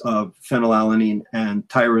because of phenylalanine and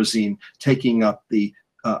tyrosine taking up the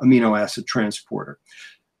amino acid transporter.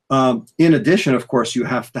 In addition, of course, you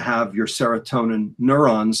have to have your serotonin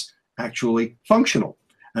neurons actually functional.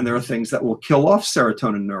 And there are things that will kill off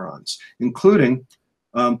serotonin neurons, including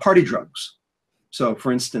party drugs. So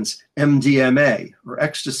for instance, MDMA or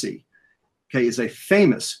ecstasy, okay, is a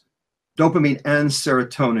famous dopamine and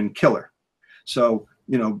serotonin killer. So,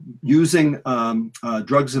 you know, using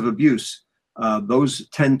drugs of abuse, those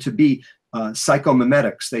tend to be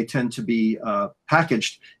psychomimetics. They tend to be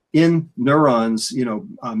packaged in neurons, you know,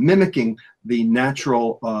 mimicking the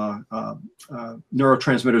natural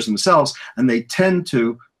neurotransmitters themselves, and they tend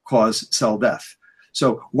to cause cell death.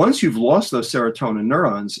 So once you've lost those serotonin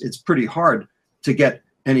neurons, it's pretty hard to get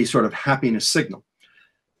any sort of happiness signal.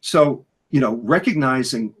 So, you know,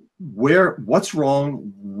 recognizing what's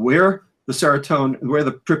wrong, where the serotonin, where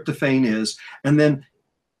the tryptophan is, and then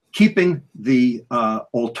keeping the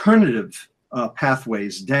alternative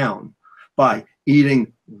pathways down by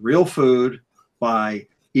eating real food, by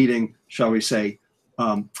eating, shall we say,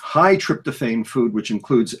 high tryptophan food, which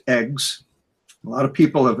includes eggs. A lot of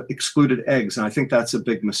people have excluded eggs, and I think that's a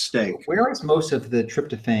big mistake. Where is most of the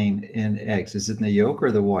tryptophan in eggs? Is it in the yolk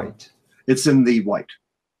or the white? It's in the white.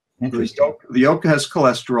 Interesting. The yolk has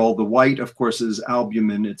cholesterol. The white, of course, is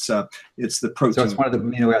albumin. It's the protein. So it's one of the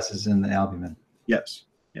amino acids in the albumin. Yes.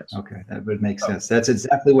 Yes. Okay, that would make sense. That's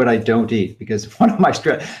exactly what I don't eat, because one of my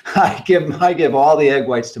I give all the egg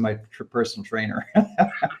whites to my personal trainer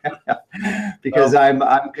because I'm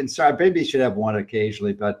concerned. Babies should have one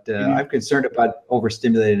occasionally, but I'm concerned about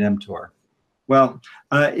overstimulated mTOR. Well,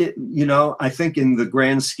 you know, I think in the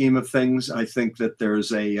grand scheme of things, I think that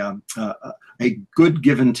there's a good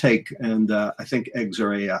give and take, and I think eggs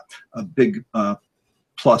are a big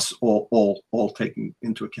plus, all taken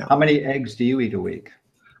into account. How many eggs do you eat a week?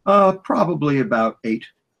 Probably about 8,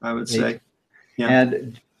 I would say. Yeah.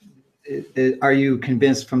 And are you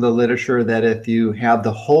convinced from the literature that if you have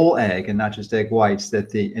the whole egg and not just egg whites,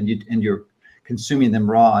 that you're consuming them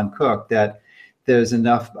raw and cooked, that there's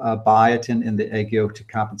enough biotin in the egg yolk to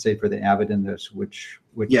compensate for the avidin, which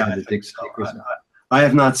yeah, I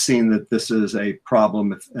have not seen that this is a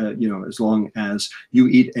problem. If you know, as long as you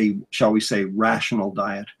eat a, shall we say, rational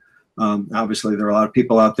diet. Obviously, there are a lot of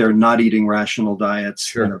people out there not eating rational diets.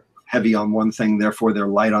 Sure. They're heavy on one thing, therefore they're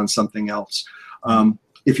light on something else.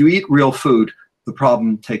 If you eat real food, the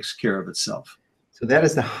problem takes care of itself. So that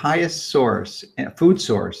is the highest source, food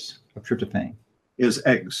source of tryptophan. Is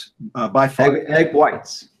eggs, by far. Egg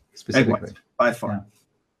whites, specifically. Egg whites, by far. Yeah.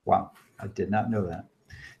 Wow, I did not know that.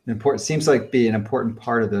 Important, seems like be an important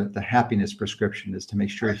part of the happiness prescription is to make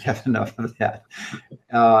sure you have enough of that.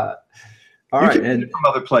 All right, and from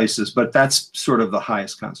other places, but that's sort of the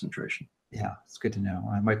highest concentration. Yeah, it's good to know.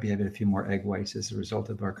 I might be having a few more egg whites as a result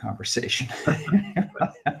of our conversation.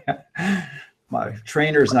 My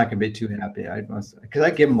trainer's not going to be too happy. Because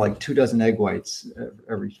I give him like 24 egg whites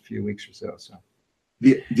every few weeks or so. So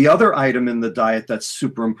the other item in the diet that's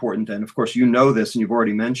super important, and of course you know this and you've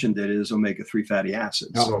already mentioned it, is omega-3 fatty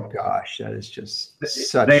acids. Oh gosh, that is just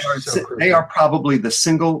they are probably the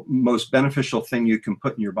single most beneficial thing you can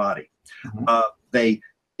put in your body. They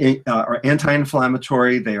are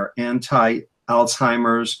anti-inflammatory. They are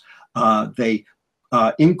anti-Alzheimer's. They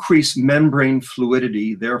increase membrane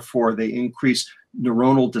fluidity. Therefore, they increase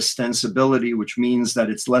neuronal distensibility, which means that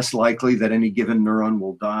it's less likely that any given neuron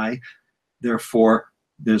will die. Therefore,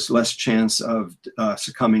 there's less chance of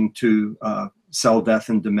succumbing to cell death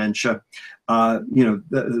and dementia. You know,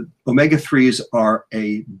 the omega-3s are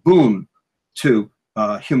a boon to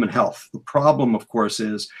human health. The problem, of course,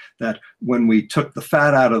 is that when we took the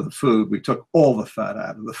fat out of the food, we took all the fat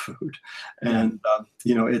out of the food. And,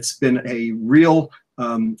 you know, it's been a real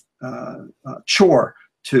chore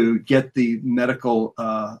to get the medical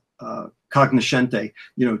cognoscente,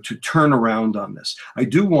 you know, to turn around on this. I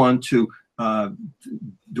do want to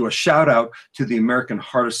do a shout out to the American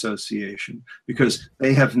Heart Association, because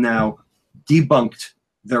they have now debunked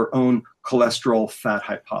their own cholesterol fat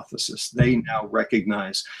hypothesis. They now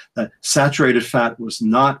recognize that saturated fat was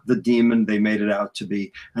not the demon they made it out to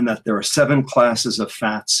be, and that there are 7 classes of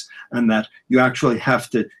fats, and that you actually have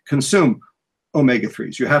to consume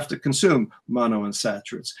omega-3s. You have to consume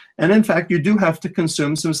monounsaturates. And in fact, you do have to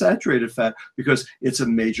consume some saturated fat because it's a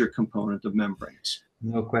major component of membranes.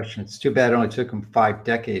 No question. It's too bad it only took them 5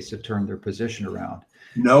 decades to turn their position around.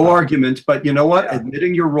 No argument, but you know what? Yeah.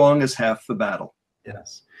 Admitting you're wrong is half the battle.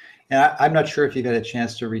 Yes. And I'm not sure if you've had a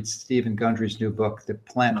chance to read Stephen Gundry's new book, The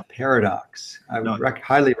Plant Paradox. I would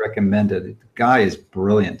highly recommend it. The guy is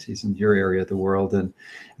brilliant. He's in your area of the world, and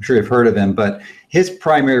I'm sure you've heard of him. But his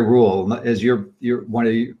primary rule, as one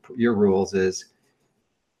of your rules, is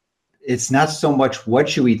it's not so much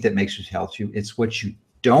what you eat that makes you healthy; it's what you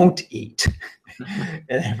don't eat.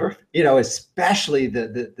 And especially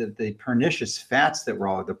the pernicious fats that we're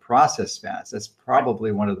all, the processed fats. That's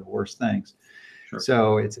probably one of the worst things. Sure.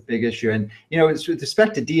 So it's a big issue. And, with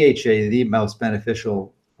respect to DHA, the most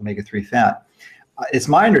beneficial omega-3 fat, it's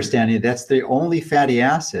my understanding that's the only fatty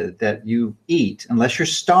acid that you eat, unless you're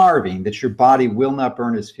starving, that your body will not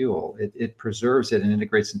burn as fuel. It preserves it and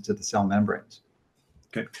integrates into the cell membranes.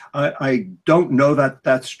 Okay, I don't know that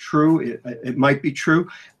that's true. It might be true.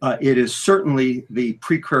 It is certainly the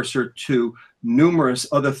precursor to numerous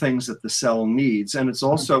other things that the cell needs. And it's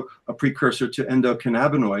also a precursor to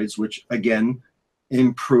endocannabinoids, which, again,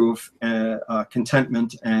 improve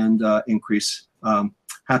contentment and increase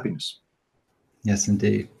happiness. Yes,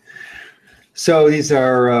 indeed. So these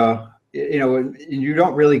are, you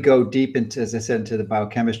don't really go deep into, as I said, into the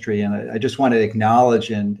biochemistry. And I just want to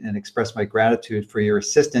acknowledge and express my gratitude for your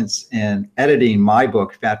assistance in editing my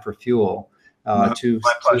book, Fat for Fuel, to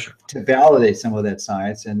validate some of that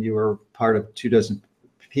science. And you were part of 24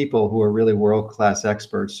 people who are really world-class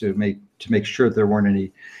experts to make sure there weren't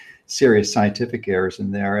any serious scientific errors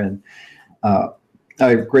in there. And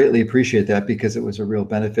I greatly appreciate that, because it was a real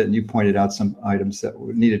benefit. And you pointed out some items that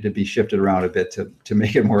needed to be shifted around a bit to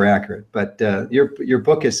make it more accurate. But your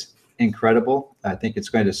book is incredible. I think it's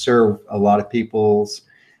going to serve a lot of people's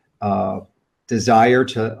desire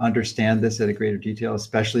to understand this at a greater detail,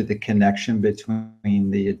 especially the connection between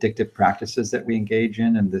the addictive practices that we engage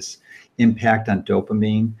in and this impact on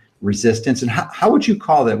dopamine resistance. And how would you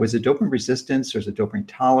call that? Was it dopamine resistance, or is it dopamine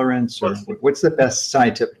tolerance, or what's the best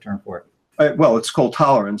scientific term for it? Well, it's called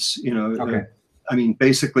tolerance. Okay.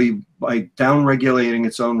 Basically, by downregulating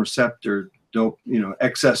its own receptor,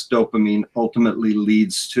 excess dopamine ultimately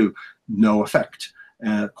leads to no effect,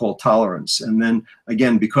 called tolerance. And then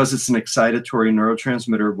again, because it's an excitatory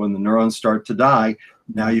neurotransmitter, when the neurons start to die,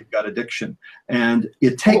 now you've got addiction. And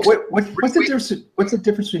it takes. What's the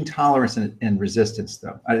difference between tolerance and resistance,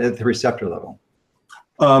 though, at the receptor level?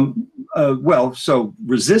 So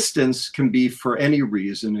resistance can be for any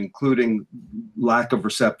reason, including lack of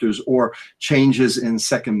receptors or changes in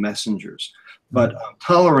second messengers. But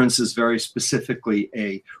tolerance is very specifically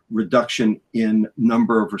a reduction in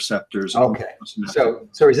number of receptors. Okay. So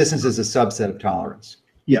resistance is a subset of tolerance.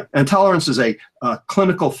 Yeah, and tolerance is a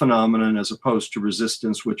clinical phenomenon as opposed to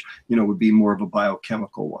resistance, which would be more of a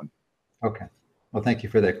biochemical one. Okay. Well, thank you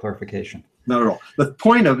for that clarification. Not at all. The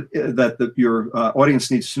point of that your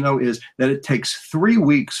audience needs to know is that it takes 3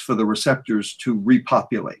 weeks for the receptors to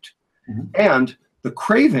repopulate. Mm-hmm. And the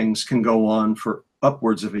cravings can go on for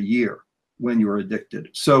upwards of a year when you're addicted.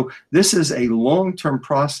 So this is a long-term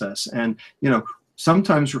process, and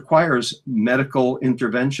sometimes requires medical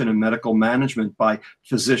intervention and medical management by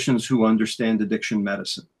physicians who understand addiction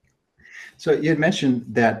medicine. So you had mentioned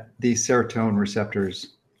that these serotonin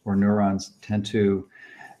receptors or neurons tend to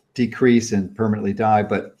decrease and permanently die,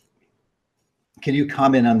 but can you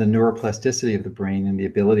comment on the neuroplasticity of the brain and the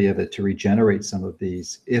ability of it to regenerate some of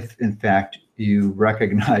these, if in fact you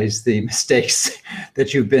recognize the mistakes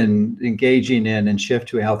that you've been engaging in and shift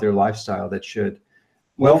to a healthier lifestyle that should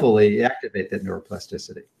willfully activate that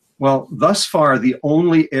neuroplasticity? Well, thus far, the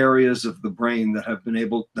only areas of the brain that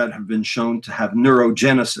have been shown to have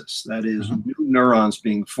neurogenesis, that is, new neurons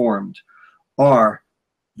being formed, are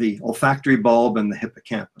the olfactory bulb and the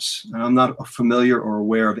hippocampus. And I'm not familiar or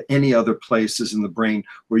aware of any other places in the brain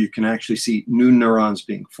where you can actually see new neurons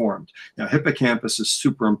being formed. Now, hippocampus is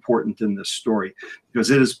super important in this story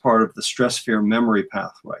because it is part of the stress-fear memory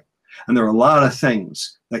pathway. And there are a lot of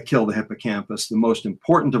things that kill the hippocampus, the most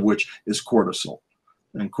important of which is cortisol.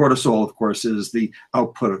 And cortisol, of course, is the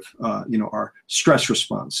output of our stress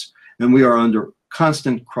response. And we are under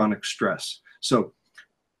constant chronic stress. So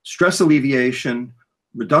stress alleviation,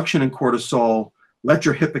 reduction in cortisol, let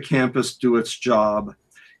your hippocampus do its job,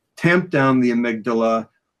 tamp down the amygdala,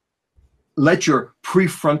 let your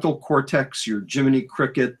prefrontal cortex, your Jiminy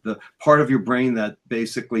Cricket, the part of your brain that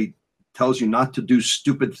basically tells you not to do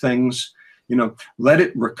stupid things, let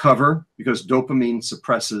it recover, because dopamine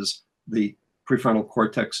suppresses the prefrontal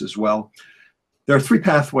cortex as well. There are three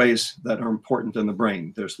pathways that are important in the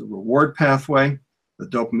brain. There's the reward pathway, the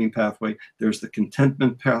dopamine pathway, there's the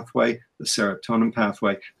contentment pathway, the serotonin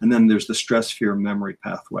pathway, and then there's the stress, fear, memory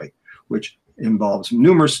pathway, which involves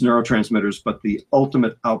numerous neurotransmitters, but the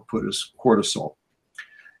ultimate output is cortisol.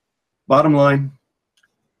 Bottom line,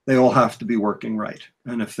 they all have to be working right.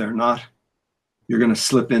 And if they're not, you're going to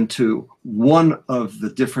slip into one of the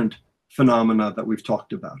different phenomena that we've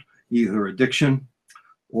talked about, either addiction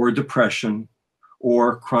or depression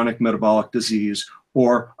or chronic metabolic disease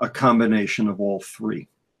or a combination of all three.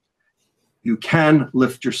 You can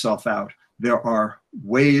lift yourself out. There are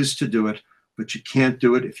ways to do it, but you can't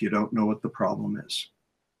do it if you don't know what the problem is.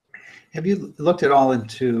 Have you looked at all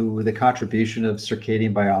into the contribution of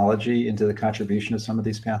circadian biology into the contribution of some of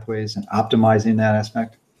these pathways and optimizing that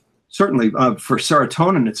aspect? Certainly. For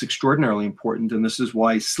serotonin, it's extraordinarily important, and this is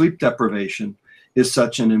why sleep deprivation is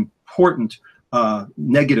such an important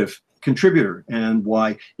negative contributor, and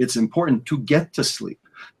why it's important to get to sleep.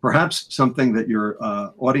 Perhaps something that your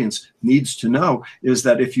audience needs to know is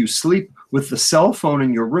that if you sleep with the cell phone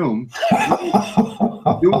in your room,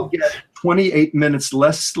 you will get 28 minutes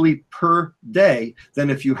less sleep per day than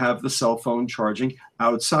if you have the cell phone charging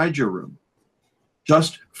outside your room,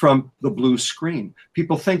 just from the blue screen.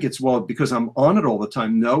 People think it's, well, because I'm on it all the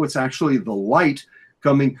time. No, it's actually the light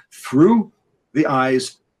coming through the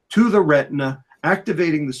eyes to the retina,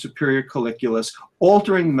 activating the superior colliculus,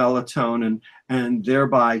 altering melatonin, and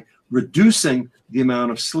thereby reducing the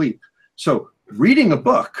amount of sleep. So reading a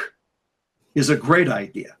book is a great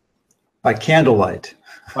idea. By candlelight.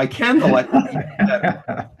 By candlelight.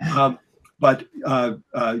 But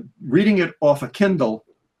reading it off a Kindle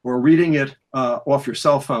or reading it off your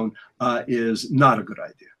cell phone is not a good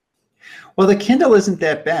idea. Well, the Kindle isn't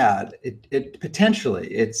that bad. It potentially,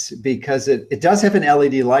 it's because it does have an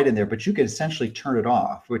LED light in there, but you can essentially turn it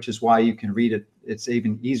off, which is why you can read it. It's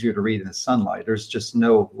even easier to read in the sunlight. There's just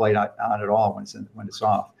no light on at all when it's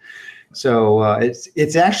off. So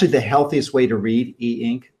it's actually the healthiest way to read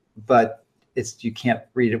e-ink, but you can't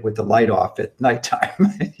read it with the light off at nighttime.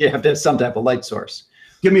 You have to have some type of light source.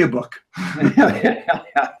 Give me a book.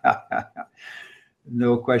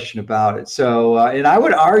 No question about it. So, and I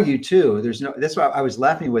would argue too, that's why I was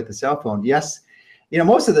laughing with the cell phone. Yes,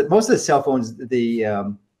 most of the cell phones,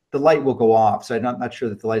 the light will go off. So I'm not sure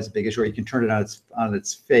that the light is a big issue, or you can turn it on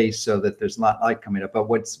its face so that there's not light coming up. But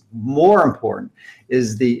what's more important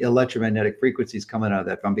is the electromagnetic frequencies coming out of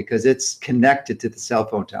that phone, because it's connected to the cell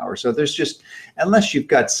phone tower. So there's just, unless you've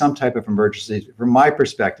got some type of emergency, from my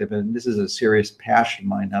perspective, and this is a serious passion of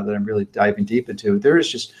mine now that I'm really diving deep into, there is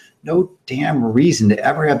just no damn reason to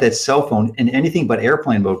ever have that cell phone in anything but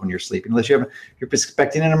airplane mode when you're sleeping, unless you're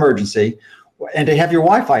expecting an emergency, and to have your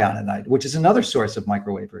Wi-Fi on at night, which is another source of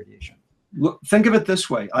microwave radiation. Look, think of it this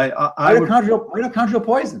way. Mitochondrial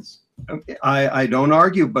poisons. I don't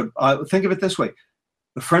argue, but think of it this way.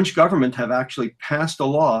 The French government have actually passed a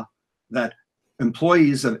law that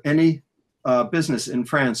employees of any business in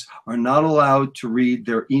France are not allowed to read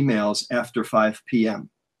their emails after 5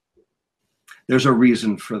 p.m. There's a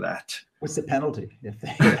reason for that. What's the penalty if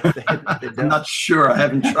they I'm not sure. I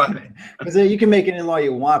haven't tried it. Because you can make any law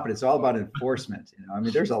you want, but it's all about enforcement. I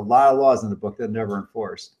mean, there's a lot of laws in the book that are never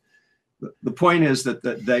enforced. The point is that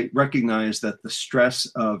they recognize that the stress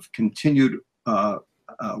of continued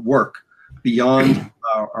work beyond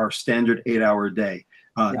our standard 8-hour day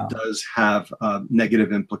does have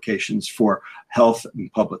negative implications for health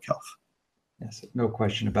and public health. Yes, no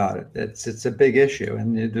question about it. It's a big issue.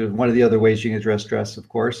 And one of the other ways you can address stress, of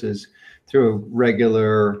course, is through a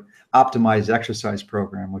regular optimized exercise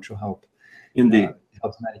program, which will help. Indeed.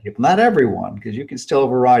 Helps many people. Not everyone, because you can still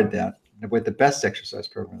override that with the best exercise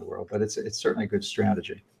program in the world, but it's certainly a good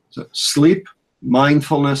strategy. So sleep,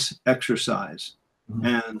 mindfulness, exercise. Mm-hmm.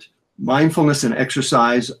 And mindfulness and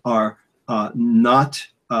exercise are not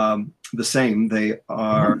the same. They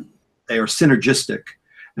are synergistic.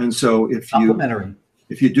 And so if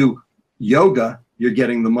you do yoga, you're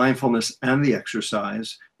getting the mindfulness and the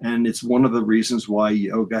exercise. And it's one of the reasons why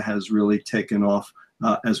yoga has really taken off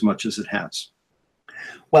as much as it has.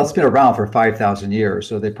 Well, it's been around for 5,000 years,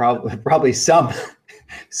 so they probably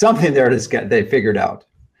something there they figured out.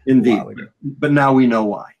 Indeed, but now we know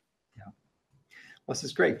why. Yeah. Well, this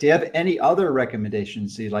is great. Do you have any other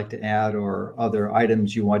recommendations you'd like to add, or other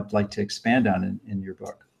items you would like to expand on in your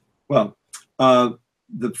book? Well,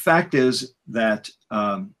 the fact is that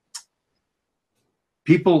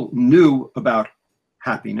people knew about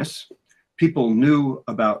happiness, people knew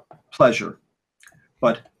about pleasure,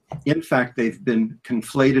 but in fact, they've been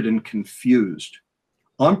conflated and confused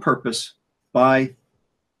on purpose by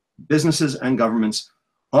businesses and governments,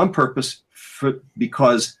 on purpose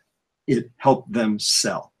because it helped them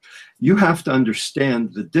sell. You have to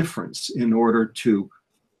understand the difference in order to,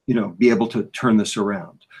 be able to turn this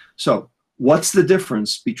around. So what's the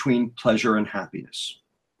difference between pleasure and happiness?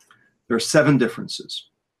 There are 7 differences.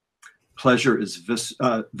 Pleasure is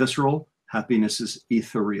visceral, happiness is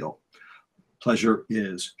ethereal. Pleasure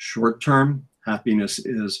is short-term, happiness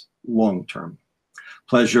is long-term.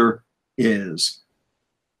 Pleasure is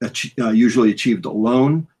usually achieved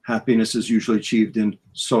alone, happiness is usually achieved in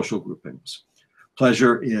social groupings.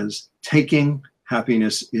 Pleasure is taking,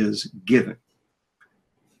 happiness is giving.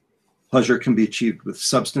 Pleasure can be achieved with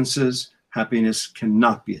substances, happiness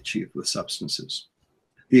cannot be achieved with substances.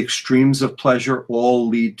 The extremes of pleasure all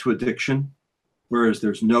lead to addiction, whereas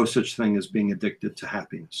there's no such thing as being addicted to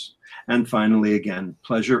happiness. And finally, again,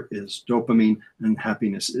 pleasure is dopamine and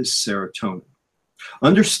happiness is serotonin.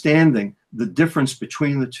 Understanding the difference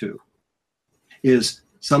between the two is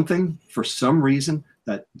something, for some reason,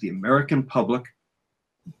 that the American public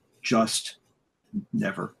just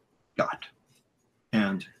never got.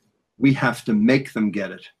 And we have to make them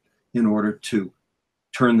get it in order to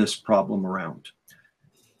turn this problem around.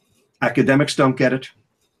 Academics don't get it.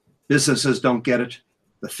 Businesses don't get it.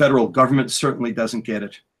 The federal government certainly doesn't get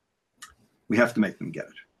it. We have to make them get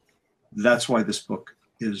it. That's why this book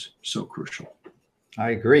is so crucial.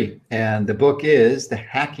 I agree. And the book is The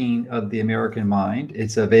Hacking of the American Mind.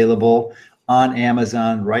 It's available on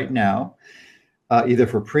Amazon right now, either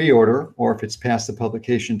for pre-order or if it's past the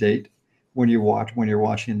publication date. When you're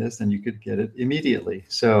watching this, then you could get it immediately.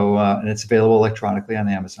 So, and it's available electronically on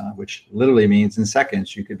Amazon, which literally means in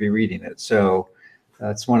seconds you could be reading it. So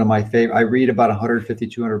that's one of my favorite. I read about 150,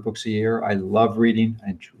 200 books a year. I love reading.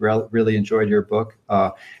 I really enjoyed your book.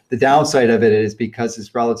 The downside of it is because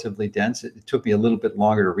it's relatively dense. It took me a little bit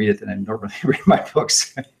longer to read it than I normally read my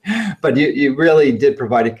books. But you really did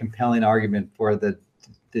provide a compelling argument for the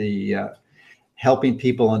helping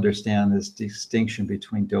people understand this distinction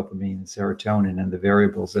between dopamine and serotonin and the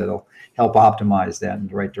variables that'll help optimize that in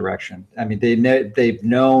the right direction. I mean, they've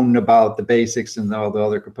known about the basics and all the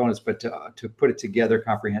other components, but to put it together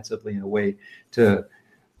comprehensively in a way to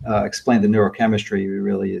explain the neurochemistry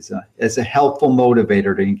really is a helpful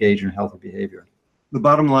motivator to engage in healthy behavior. The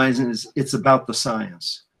bottom line is it's about the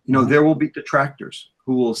science. There will be detractors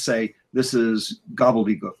who will say, this is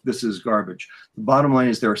gobbledygook, this is garbage. The bottom line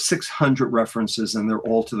is there are 600 references, and they're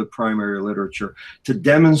all to the primary literature, to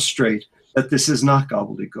demonstrate that this is not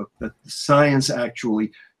gobbledygook, that the science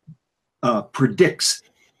actually predicts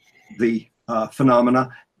the phenomena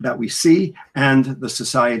that we see and the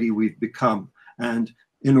society we've become. And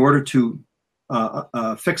in order to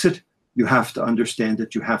fix it, you have to understand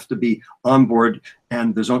it, you have to be on board,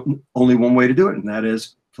 and there's only one way to do it, and that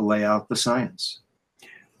is to lay out the science.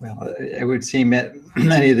 Well, it would seem that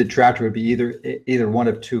many of the detractors would be either one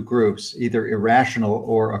of 2 groups, either irrational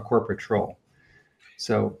or a corporate troll.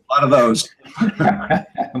 So a lot of those.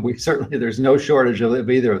 There's no shortage of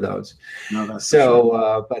either of those. No, that's so,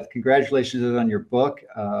 sure. But congratulations on your book.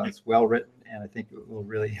 It's well written, and I think it will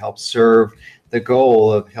really help serve the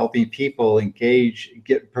goal of helping people engage,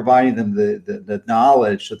 providing them the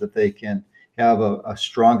knowledge so that they can have a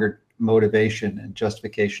stronger motivation and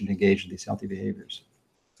justification to engage in these healthy behaviors.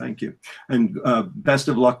 Thank you. And best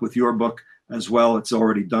of luck with your book as well. It's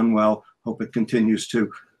already done well. Hope it continues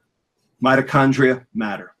to. Mitochondria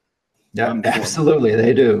matter. Yeah, absolutely.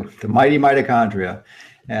 They do. The mighty mitochondria.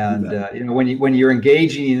 And when you're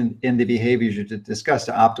engaging in the behaviors you discussed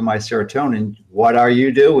to optimize serotonin, what are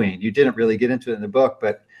you doing? You didn't really get into it in the book,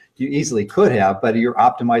 but you easily could have, but you're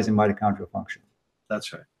optimizing mitochondrial function.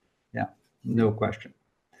 That's right. Yeah, no question.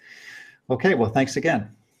 Okay, well, thanks again.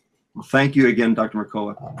 Well, thank you again, Dr.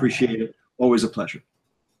 Mercola. Appreciate it. Always a pleasure.